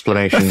bit more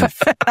explanation.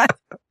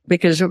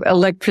 Because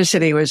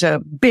electricity was a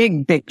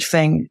big, big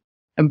thing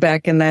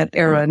back in that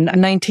era.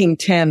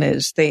 1910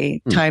 is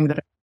the time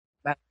that.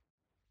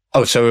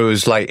 Oh, so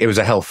it was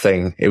a health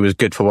thing. It was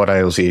good for what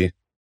ails you.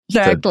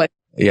 Exactly.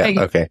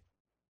 Okay.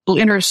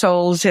 Inner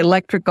soles,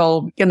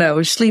 electrical,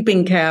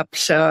 sleeping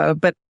caps,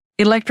 but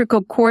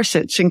electrical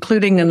corsets,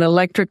 including an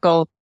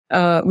electrical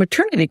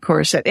maternity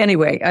corset.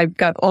 Anyway, I've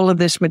got all of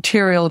this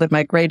material that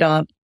my great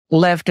aunt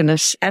left in a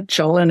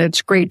satchel, and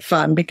it's great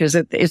fun because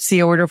it's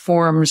the order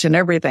forms and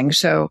everything.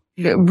 So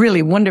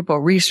really wonderful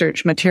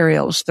research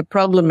materials. The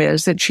problem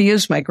is that she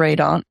is my great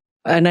aunt,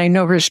 and I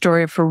know her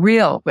story for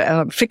real.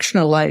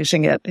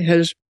 Fictionalizing it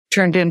has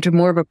turned into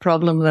more of a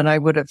problem than I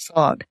would have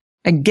thought.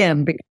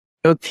 Again, because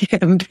at the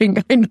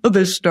ending, I know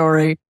the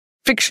story.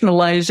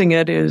 Fictionalizing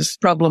it is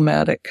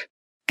problematic.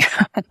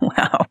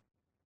 Wow.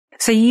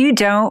 So you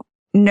don't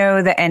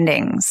know the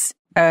endings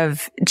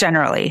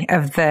generally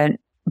of the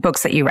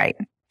books that you write?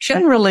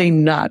 Generally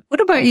not.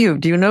 What about you?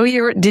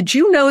 Did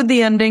you know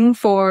the ending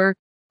for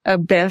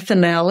Beth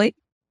and Allie?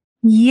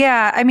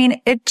 Yeah. I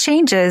mean, it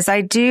changes.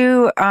 I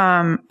do.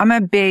 I'm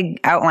a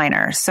big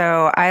outliner,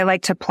 so I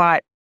like to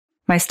plot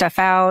my stuff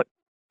out.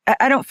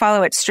 I don't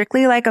follow it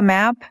strictly like a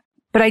map,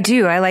 but I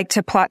do. I like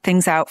to plot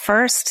things out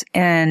first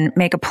and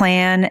make a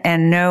plan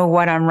and know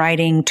what I'm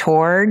writing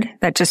toward.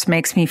 That just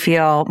makes me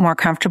feel more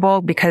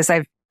comfortable, because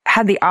I've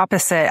had the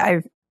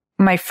opposite.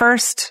 My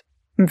first,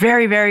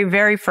 very, very,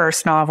 very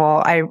first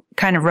novel, I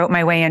kind of wrote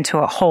my way into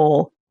a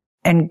hole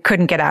and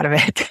couldn't get out of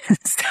it.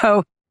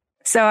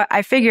 So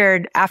I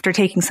figured after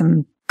taking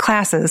some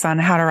classes on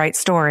how to write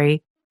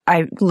story,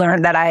 I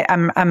learned that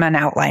I'm an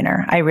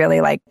outliner. I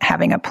really like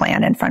having a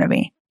plan in front of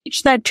me.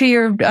 Teach that to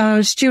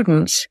your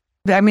students.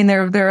 I mean,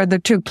 there are the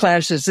two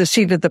classes, the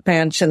seat of the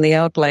pants and the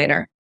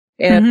outliner.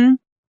 And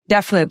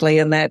definitely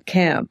in that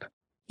camp.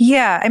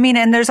 Yeah. I mean,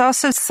 and there's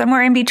also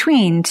somewhere in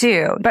between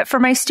too. But for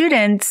my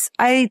students,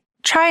 I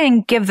try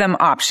and give them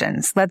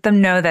options. Let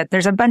them know that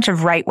there's a bunch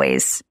of right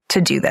ways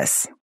to do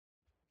this.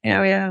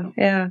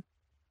 Yeah.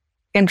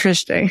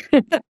 Interesting.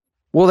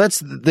 Well, that's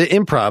the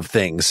improv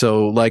thing.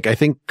 So like, I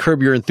think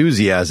Curb Your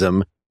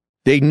Enthusiasm,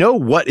 they know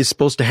what is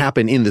supposed to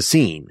happen in the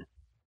scene.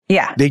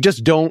 Yeah. They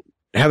just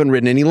haven't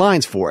written any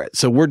lines for it.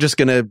 So we're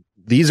just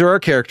these are our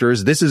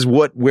characters. This is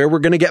where we're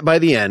going to get by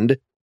the end.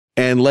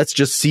 And let's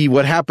just see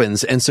what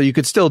happens. And so you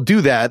could still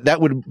do that. That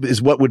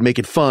is what would make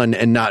it fun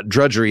and not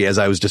drudgery, as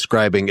I was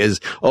describing, is,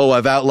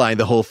 I've outlined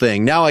the whole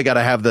thing. Now I got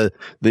to have the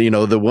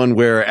one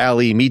where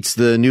Allie meets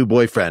the new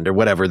boyfriend or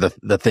whatever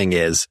the thing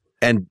is.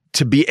 And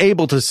to be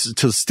able to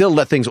still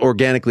let things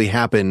organically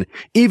happen,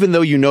 even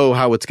though you know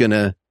how it's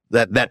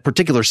that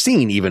particular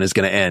scene even is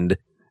going to end,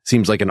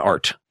 seems like an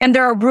art. And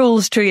there are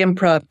rules to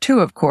improv too,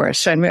 of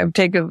course. I mean, I've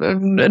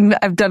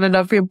done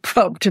enough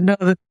improv to know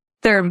that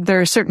there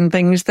are certain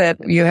things that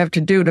you have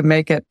to do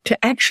to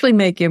actually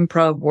make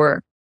improv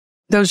work.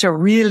 Those are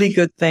really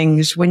good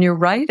things when you're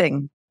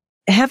writing.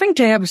 Having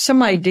to have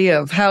some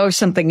idea of how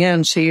something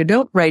ends so you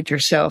don't write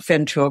yourself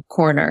into a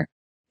corner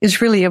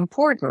is really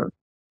important.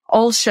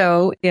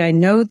 Also, I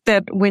know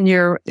that when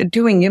you're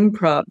doing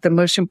improv, the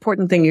most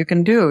important thing you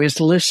can do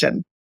is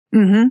listen.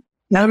 Mm-hmm.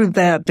 Out of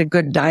that, the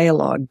good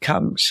dialogue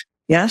comes.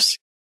 Yes?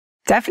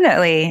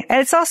 Definitely. And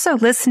it's also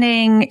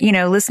listening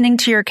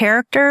to your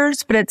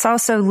characters, but it's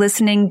also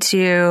listening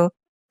to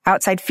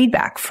outside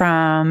feedback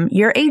from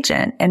your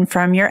agent and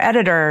from your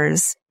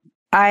editors.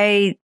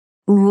 I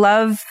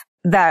love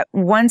that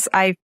once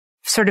I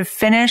sort of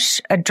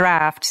finish a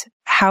draft,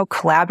 how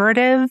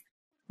collaborative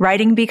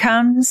writing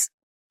becomes.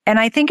 And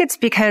I think it's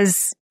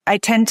because I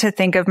tend to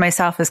think of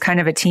myself as kind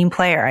of a team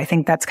player. I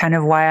think that's kind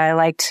of why I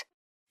liked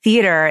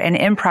theater and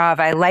improv.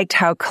 I liked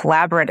how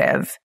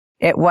collaborative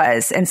it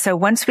was. And so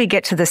once we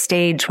get to the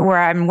stage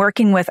where I'm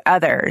working with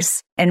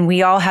others and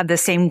we all have the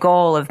same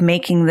goal of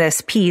making this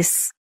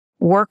piece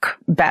work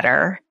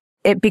better,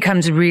 it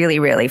becomes really,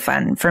 really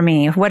fun for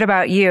me. What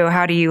about you?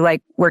 How do you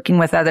like working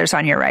with others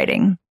on your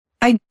writing?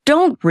 I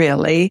don't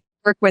really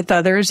work with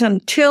others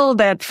until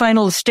that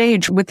final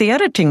stage with the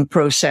editing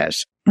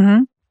process.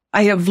 Mm-hmm.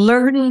 I have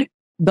learned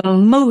the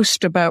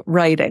most about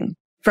writing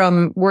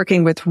from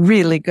working with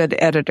really good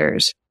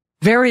editors.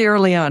 Very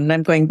early on,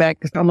 I'm going back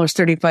almost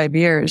 35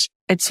 years.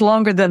 It's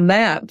longer than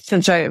that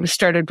since I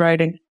started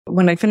writing.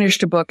 When I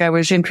finished a book, I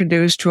was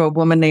introduced to a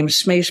woman named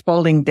Smay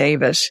Spalding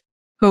Davis,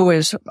 who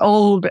is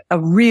a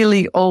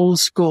really old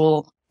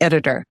school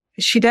editor.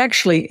 She'd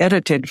actually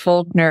edited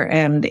Faulkner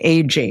and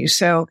Agee,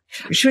 so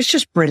she was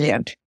just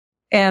brilliant.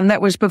 And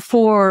that was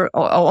before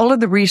all of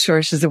the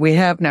resources that we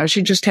have now.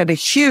 She just had a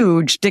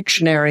huge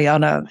dictionary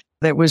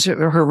that was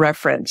her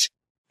reference.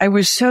 I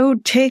was so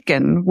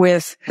taken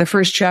with the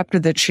first chapter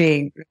that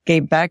she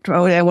gave back to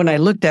me. When I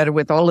looked at it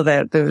with all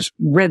of those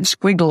red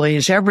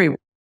squigglies everywhere,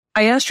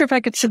 I asked her if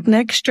I could sit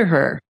next to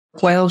her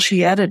while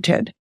she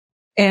edited,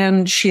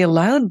 and she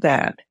allowed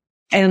that.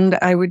 And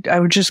I would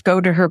just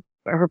go to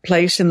her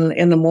place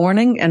in the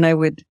morning, and I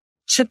would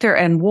sit there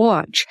and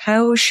watch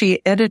how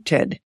she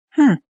edited.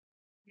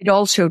 We'd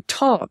also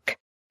talk,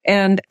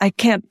 and I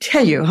can't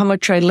tell you how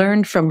much I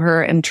learned from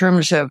her in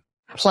terms of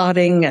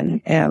plotting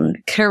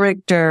and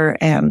character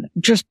and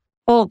just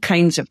all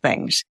kinds of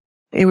things.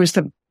 It was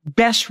the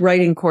best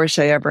writing course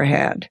I ever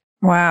had.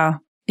 Wow.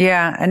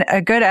 Yeah. And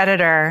a good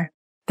editor,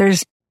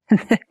 it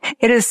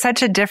is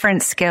such a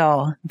different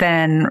skill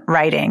than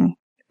writing.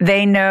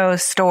 They know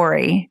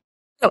story.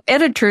 So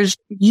editors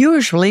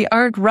usually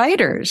aren't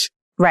writers.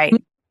 Right.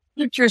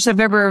 Editors I've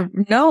ever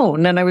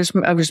known. And I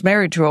was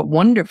married to a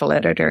wonderful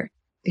editor.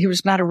 He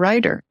was not a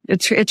writer.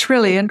 It's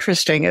really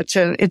interesting. It's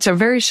a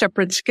very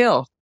separate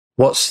skill.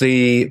 What's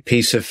the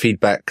piece of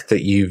feedback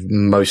that you've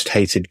most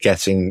hated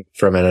getting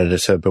from an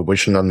editor, but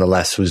which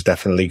nonetheless was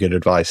definitely good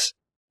advice?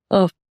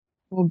 Oh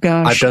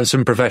gosh. I've done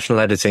some professional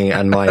editing,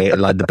 and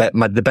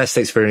the best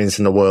experience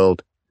in the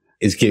world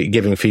is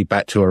giving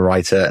feedback to a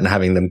writer and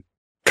having them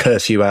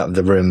curse you out of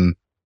the room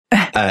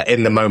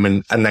in the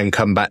moment, and then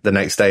come back the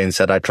next day and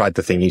said, I tried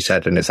the thing you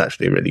said, and it's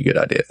actually a really good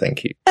idea.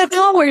 Thank you. That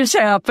always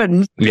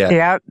happens.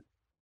 Yeah.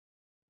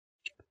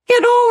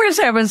 It always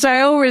happens.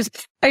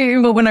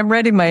 When I'm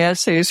writing my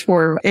essays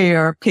for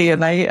ARP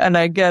and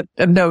I get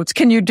notes,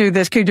 can you do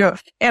this? Can you do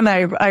it? And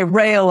I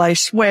rail, I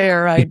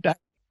swear,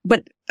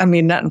 but I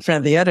mean, not in front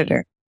of the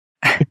editor.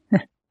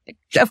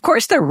 Of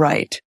course they're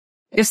right.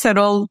 It's that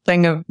old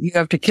thing of you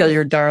have to kill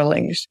your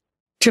darlings.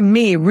 To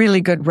me,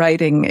 really good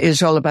writing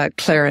is all about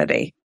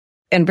clarity.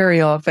 And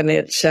very often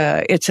it's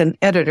an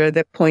editor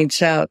that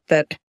points out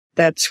that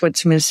that's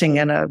what's missing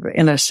in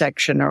a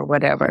section or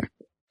whatever.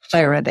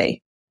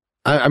 Clarity.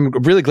 I'm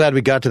really glad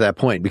we got to that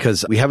point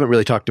because we haven't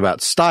really talked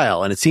about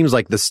style. And it seems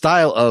like the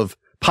style of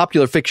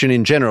popular fiction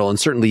in general, and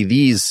certainly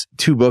these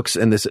two books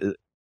and this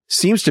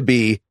seems to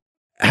be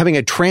having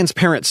a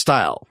transparent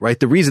style, right?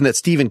 The reason that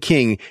Stephen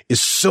King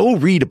is so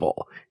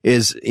readable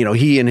is,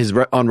 he in his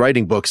on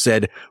writing book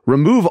said,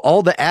 remove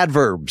all the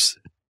adverbs.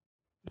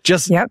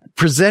 Just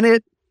present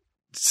it,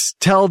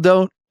 tell,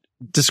 don't,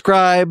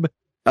 describe.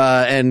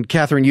 And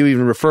Kathryn, you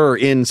even refer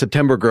in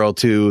September Girl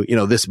to,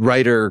 this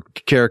writer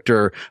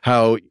character,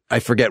 how I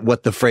forget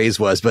what the phrase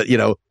was, but,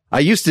 I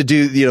used to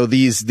do,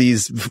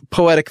 these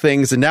poetic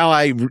things. And now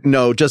I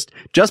know just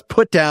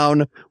put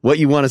down what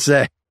you want to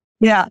say.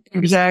 Yeah,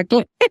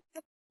 exactly.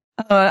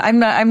 I'm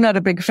not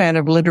a big fan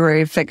of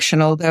literary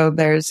fiction, although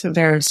there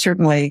are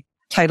certainly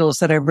titles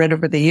that I've read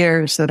over the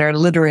years that are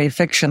literary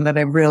fiction that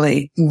I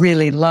really,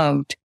 really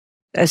loved.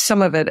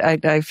 Some of it,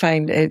 I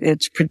find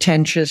it's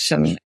pretentious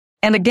and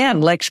again,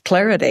 lacks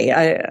clarity.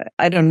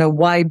 I don't know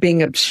why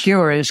being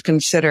obscure is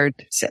considered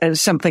as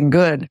something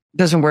good. It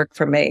doesn't work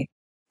for me.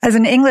 As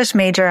an English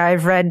major,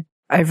 I've read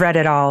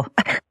it all,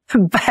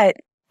 but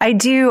I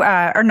do,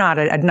 or not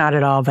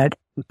at all, but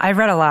I've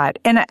read a lot.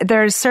 And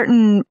there's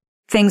certain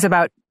things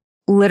about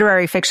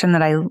literary fiction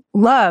that I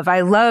love.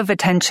 I love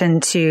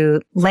attention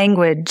to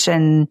language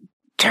and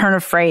turn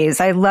of phrase.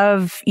 I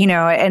love,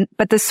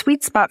 but the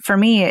sweet spot for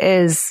me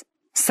is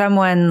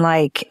someone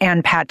like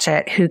Anne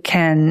Patchett who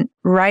can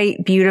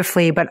write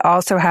beautifully, but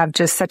also have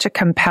just such a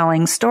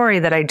compelling story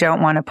that I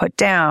don't want to put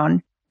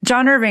down.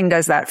 John Irving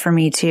does that for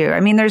me too. I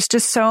mean, there's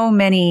just so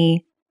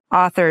many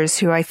authors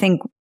who I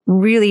think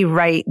really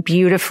write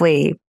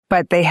beautifully,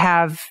 but they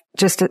have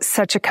just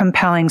such a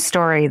compelling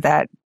story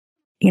that,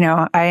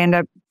 I end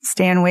up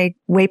staying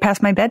way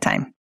past my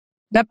bedtime.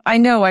 Yep, I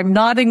know. I'm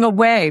nodding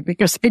away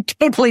because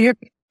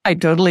I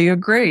totally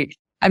agree.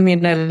 I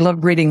mean, I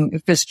love reading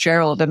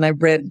Fitzgerald, and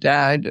I've read,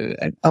 I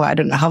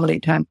don't know how many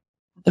times.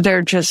 There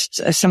are just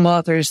some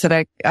authors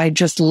that I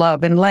just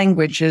love, and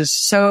language is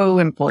so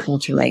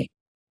important to me.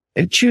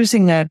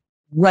 Choosing that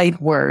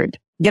right word,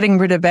 getting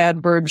rid of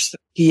adverbs.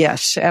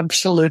 Yes,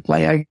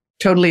 absolutely. I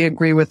totally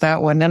agree with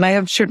that one. And I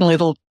have certain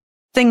little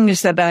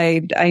things that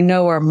I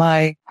know are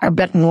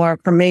bête noire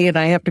for me, and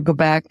I have to go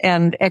back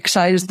and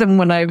excise them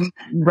when I'm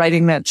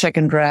writing that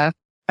second draft.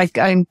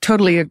 I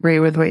totally agree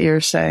with what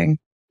you're saying.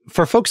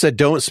 For folks that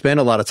don't spend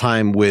a lot of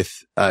time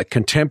with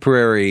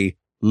contemporary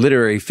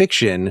literary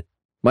fiction,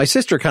 my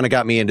sister kind of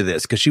got me into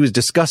this because she was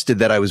disgusted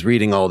that I was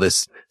reading all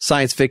this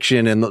science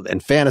fiction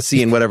and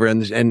fantasy and whatever.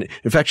 And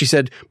in fact, she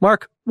said,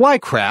 Mark, why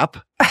crap?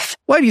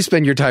 Why do you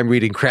spend your time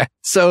reading crap?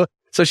 So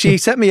she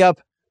set me up.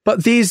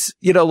 But these,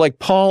 like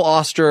Paul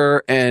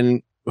Auster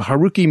and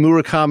Haruki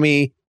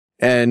Murakami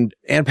and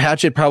Anne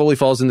Patchett probably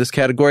falls in this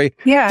category.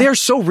 Yeah. They're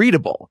so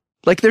readable.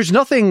 Like there's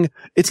nothing,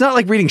 it's not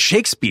like reading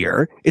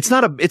Shakespeare. It's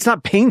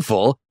not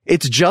painful.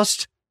 It's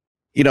just,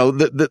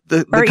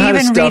 the or kind even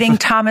of stuff. reading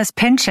Thomas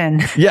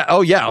Pynchon. Yeah.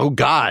 Oh yeah. Oh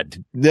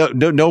God.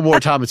 No more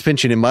Thomas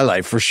Pynchon in my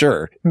life for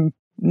sure.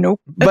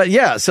 Nope. But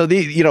yeah. So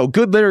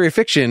good literary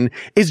fiction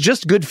is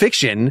just good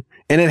fiction,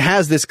 and it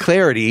has this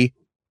clarity.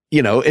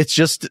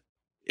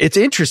 It's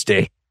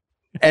interesting.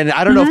 And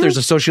I don't know if there's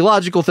a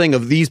sociological thing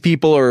of these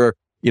people are,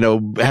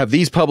 have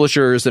these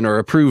publishers and are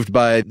approved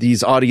by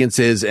these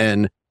audiences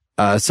and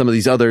some of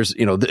these others,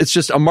 it's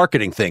just a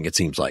marketing thing, it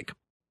seems like.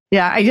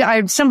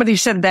 Yeah, somebody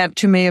said that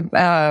to me,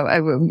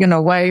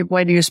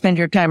 why do you spend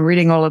your time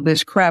reading all of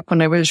this crap?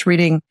 When I was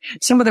reading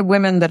some of the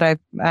women that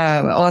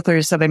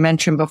authors that I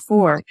mentioned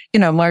before,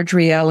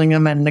 Marjorie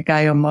Allingham and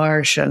Nagayo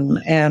Marsh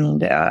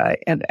and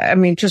I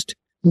mean, just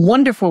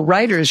wonderful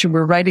writers who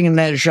were writing in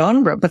that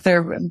genre, but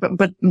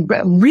but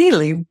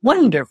really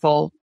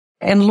wonderful.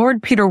 And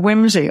Lord Peter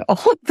Wimsey,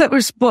 all of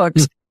those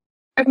books,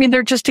 I mean,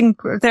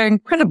 they're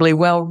incredibly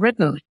well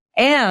written.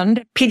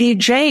 And P.D.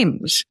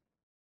 James,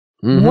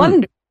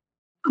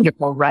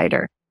 wonderful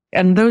writer.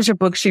 And those are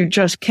books you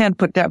just can't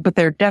put down, but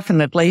they're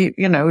definitely,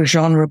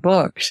 genre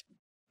books.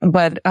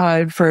 But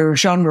for a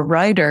genre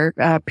writer,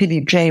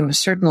 P.D. James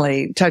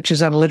certainly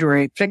touches on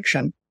literary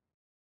fiction.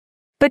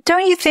 But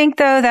don't you think,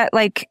 though, that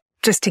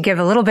just to give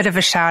a little bit of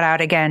a shout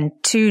out again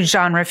to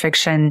genre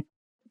fiction,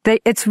 that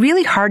it's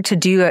really hard to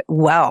do it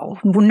well,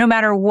 no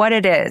matter what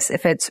it is.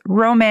 If it's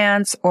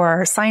romance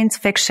or science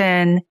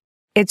fiction,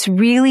 it's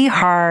really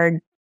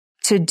hard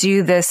to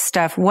do this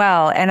stuff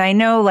well. And I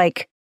know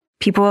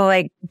people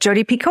like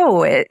Jodi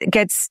Picoult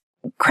gets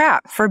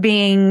crap for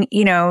being,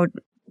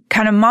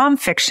 kind of mom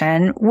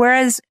fiction,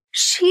 whereas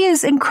she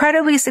is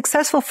incredibly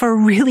successful for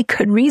a really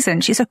good reason.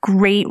 She's a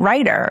great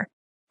writer.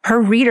 Her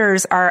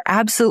readers are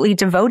absolutely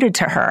devoted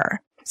to her.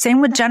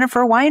 Same with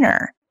Jennifer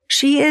Weiner.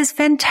 She is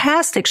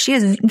fantastic.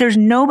 There's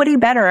nobody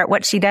better at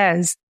what she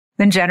does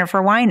than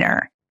Jennifer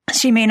Weiner.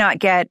 She may not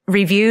get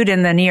reviewed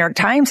in the New York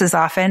Times as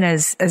often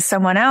as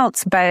someone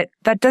else, but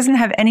that doesn't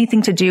have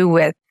anything to do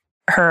with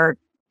her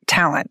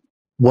talent.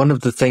 One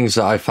of the things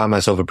that I found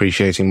myself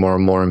appreciating more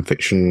and more in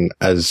fiction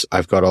as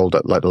I've got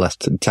older, like the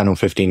last 10 or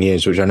 15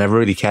 years, which I never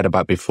really cared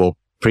about before.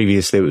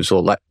 Previously, it was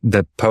all like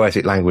the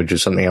poetic language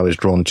was something I was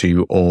drawn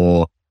to,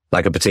 or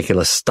like a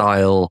particular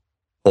style.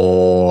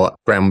 or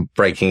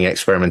groundbreaking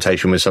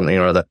experimentation with something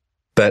or other.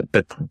 But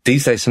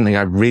these days, something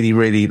I really,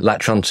 really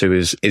latch onto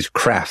is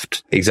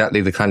craft.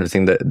 Exactly the kind of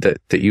thing that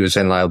you were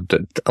saying, Lyle,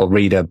 that I'll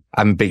read.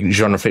 I'm a big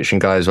genre fiction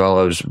guy as well.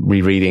 I was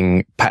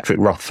rereading Patrick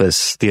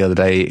Rothfuss the other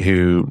day,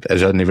 who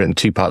has only written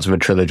 2 parts of a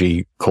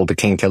trilogy called The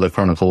Kingkiller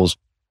Chronicles.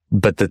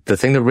 But the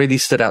thing that really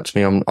stood out to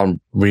me on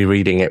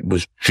rereading it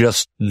was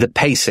just the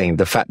pacing,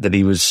 the fact that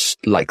he was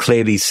like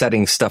clearly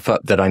setting stuff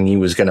up that I knew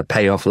was going to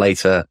pay off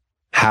later,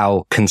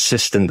 how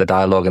consistent the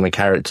dialogue and the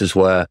characters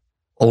were,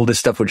 all this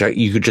stuff, which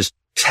you could just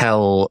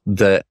tell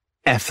the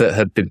effort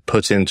had been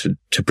put into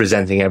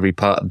presenting every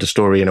part of the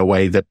story in a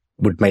way that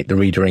would make the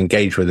reader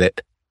engage with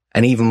it.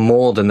 And even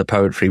more than the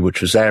poetry which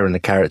was there and the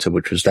character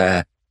which was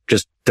there,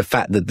 just the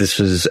fact that this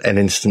was an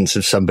instance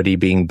of somebody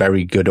being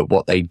very good at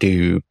what they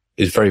do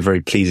is very,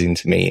 very pleasing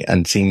to me,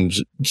 and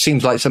seems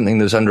like something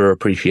that's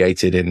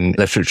underappreciated in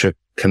literature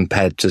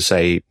compared to,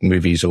 say,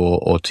 movies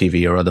or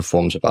TV or other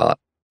forms of art.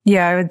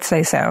 Yeah, I would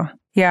say so.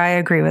 Yeah, I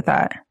agree with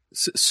that.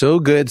 So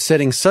good,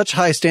 setting such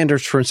high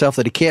standards for himself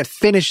that he can't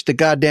finish the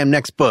goddamn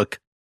next book.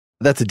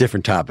 That's a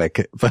different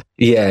topic. But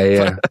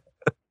yeah.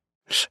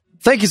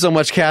 Thank you so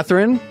much,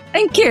 Kathryn.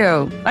 Thank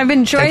you. I've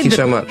enjoyed Thank you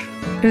so much.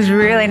 It was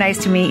really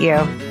nice to meet you.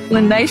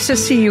 Well, nice to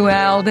see you,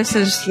 Al. This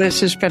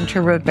has been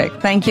terrific.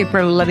 Thank you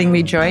for letting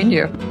me join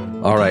you.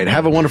 All right.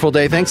 Have a wonderful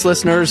day. Thanks,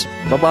 listeners.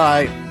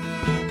 Bye-bye.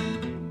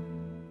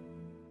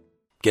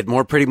 Get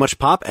more Pretty Much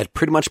Pop at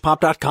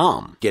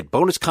prettymuchpop.com. Get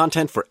bonus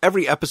content for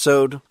every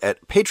episode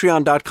at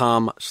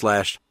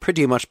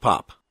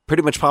patreon.com/prettymuchpop.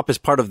 Pretty Much Pop is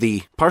part of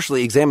the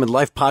Partially Examined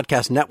Life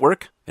podcast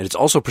network, and it's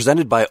also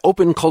presented by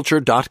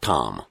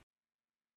openculture.com.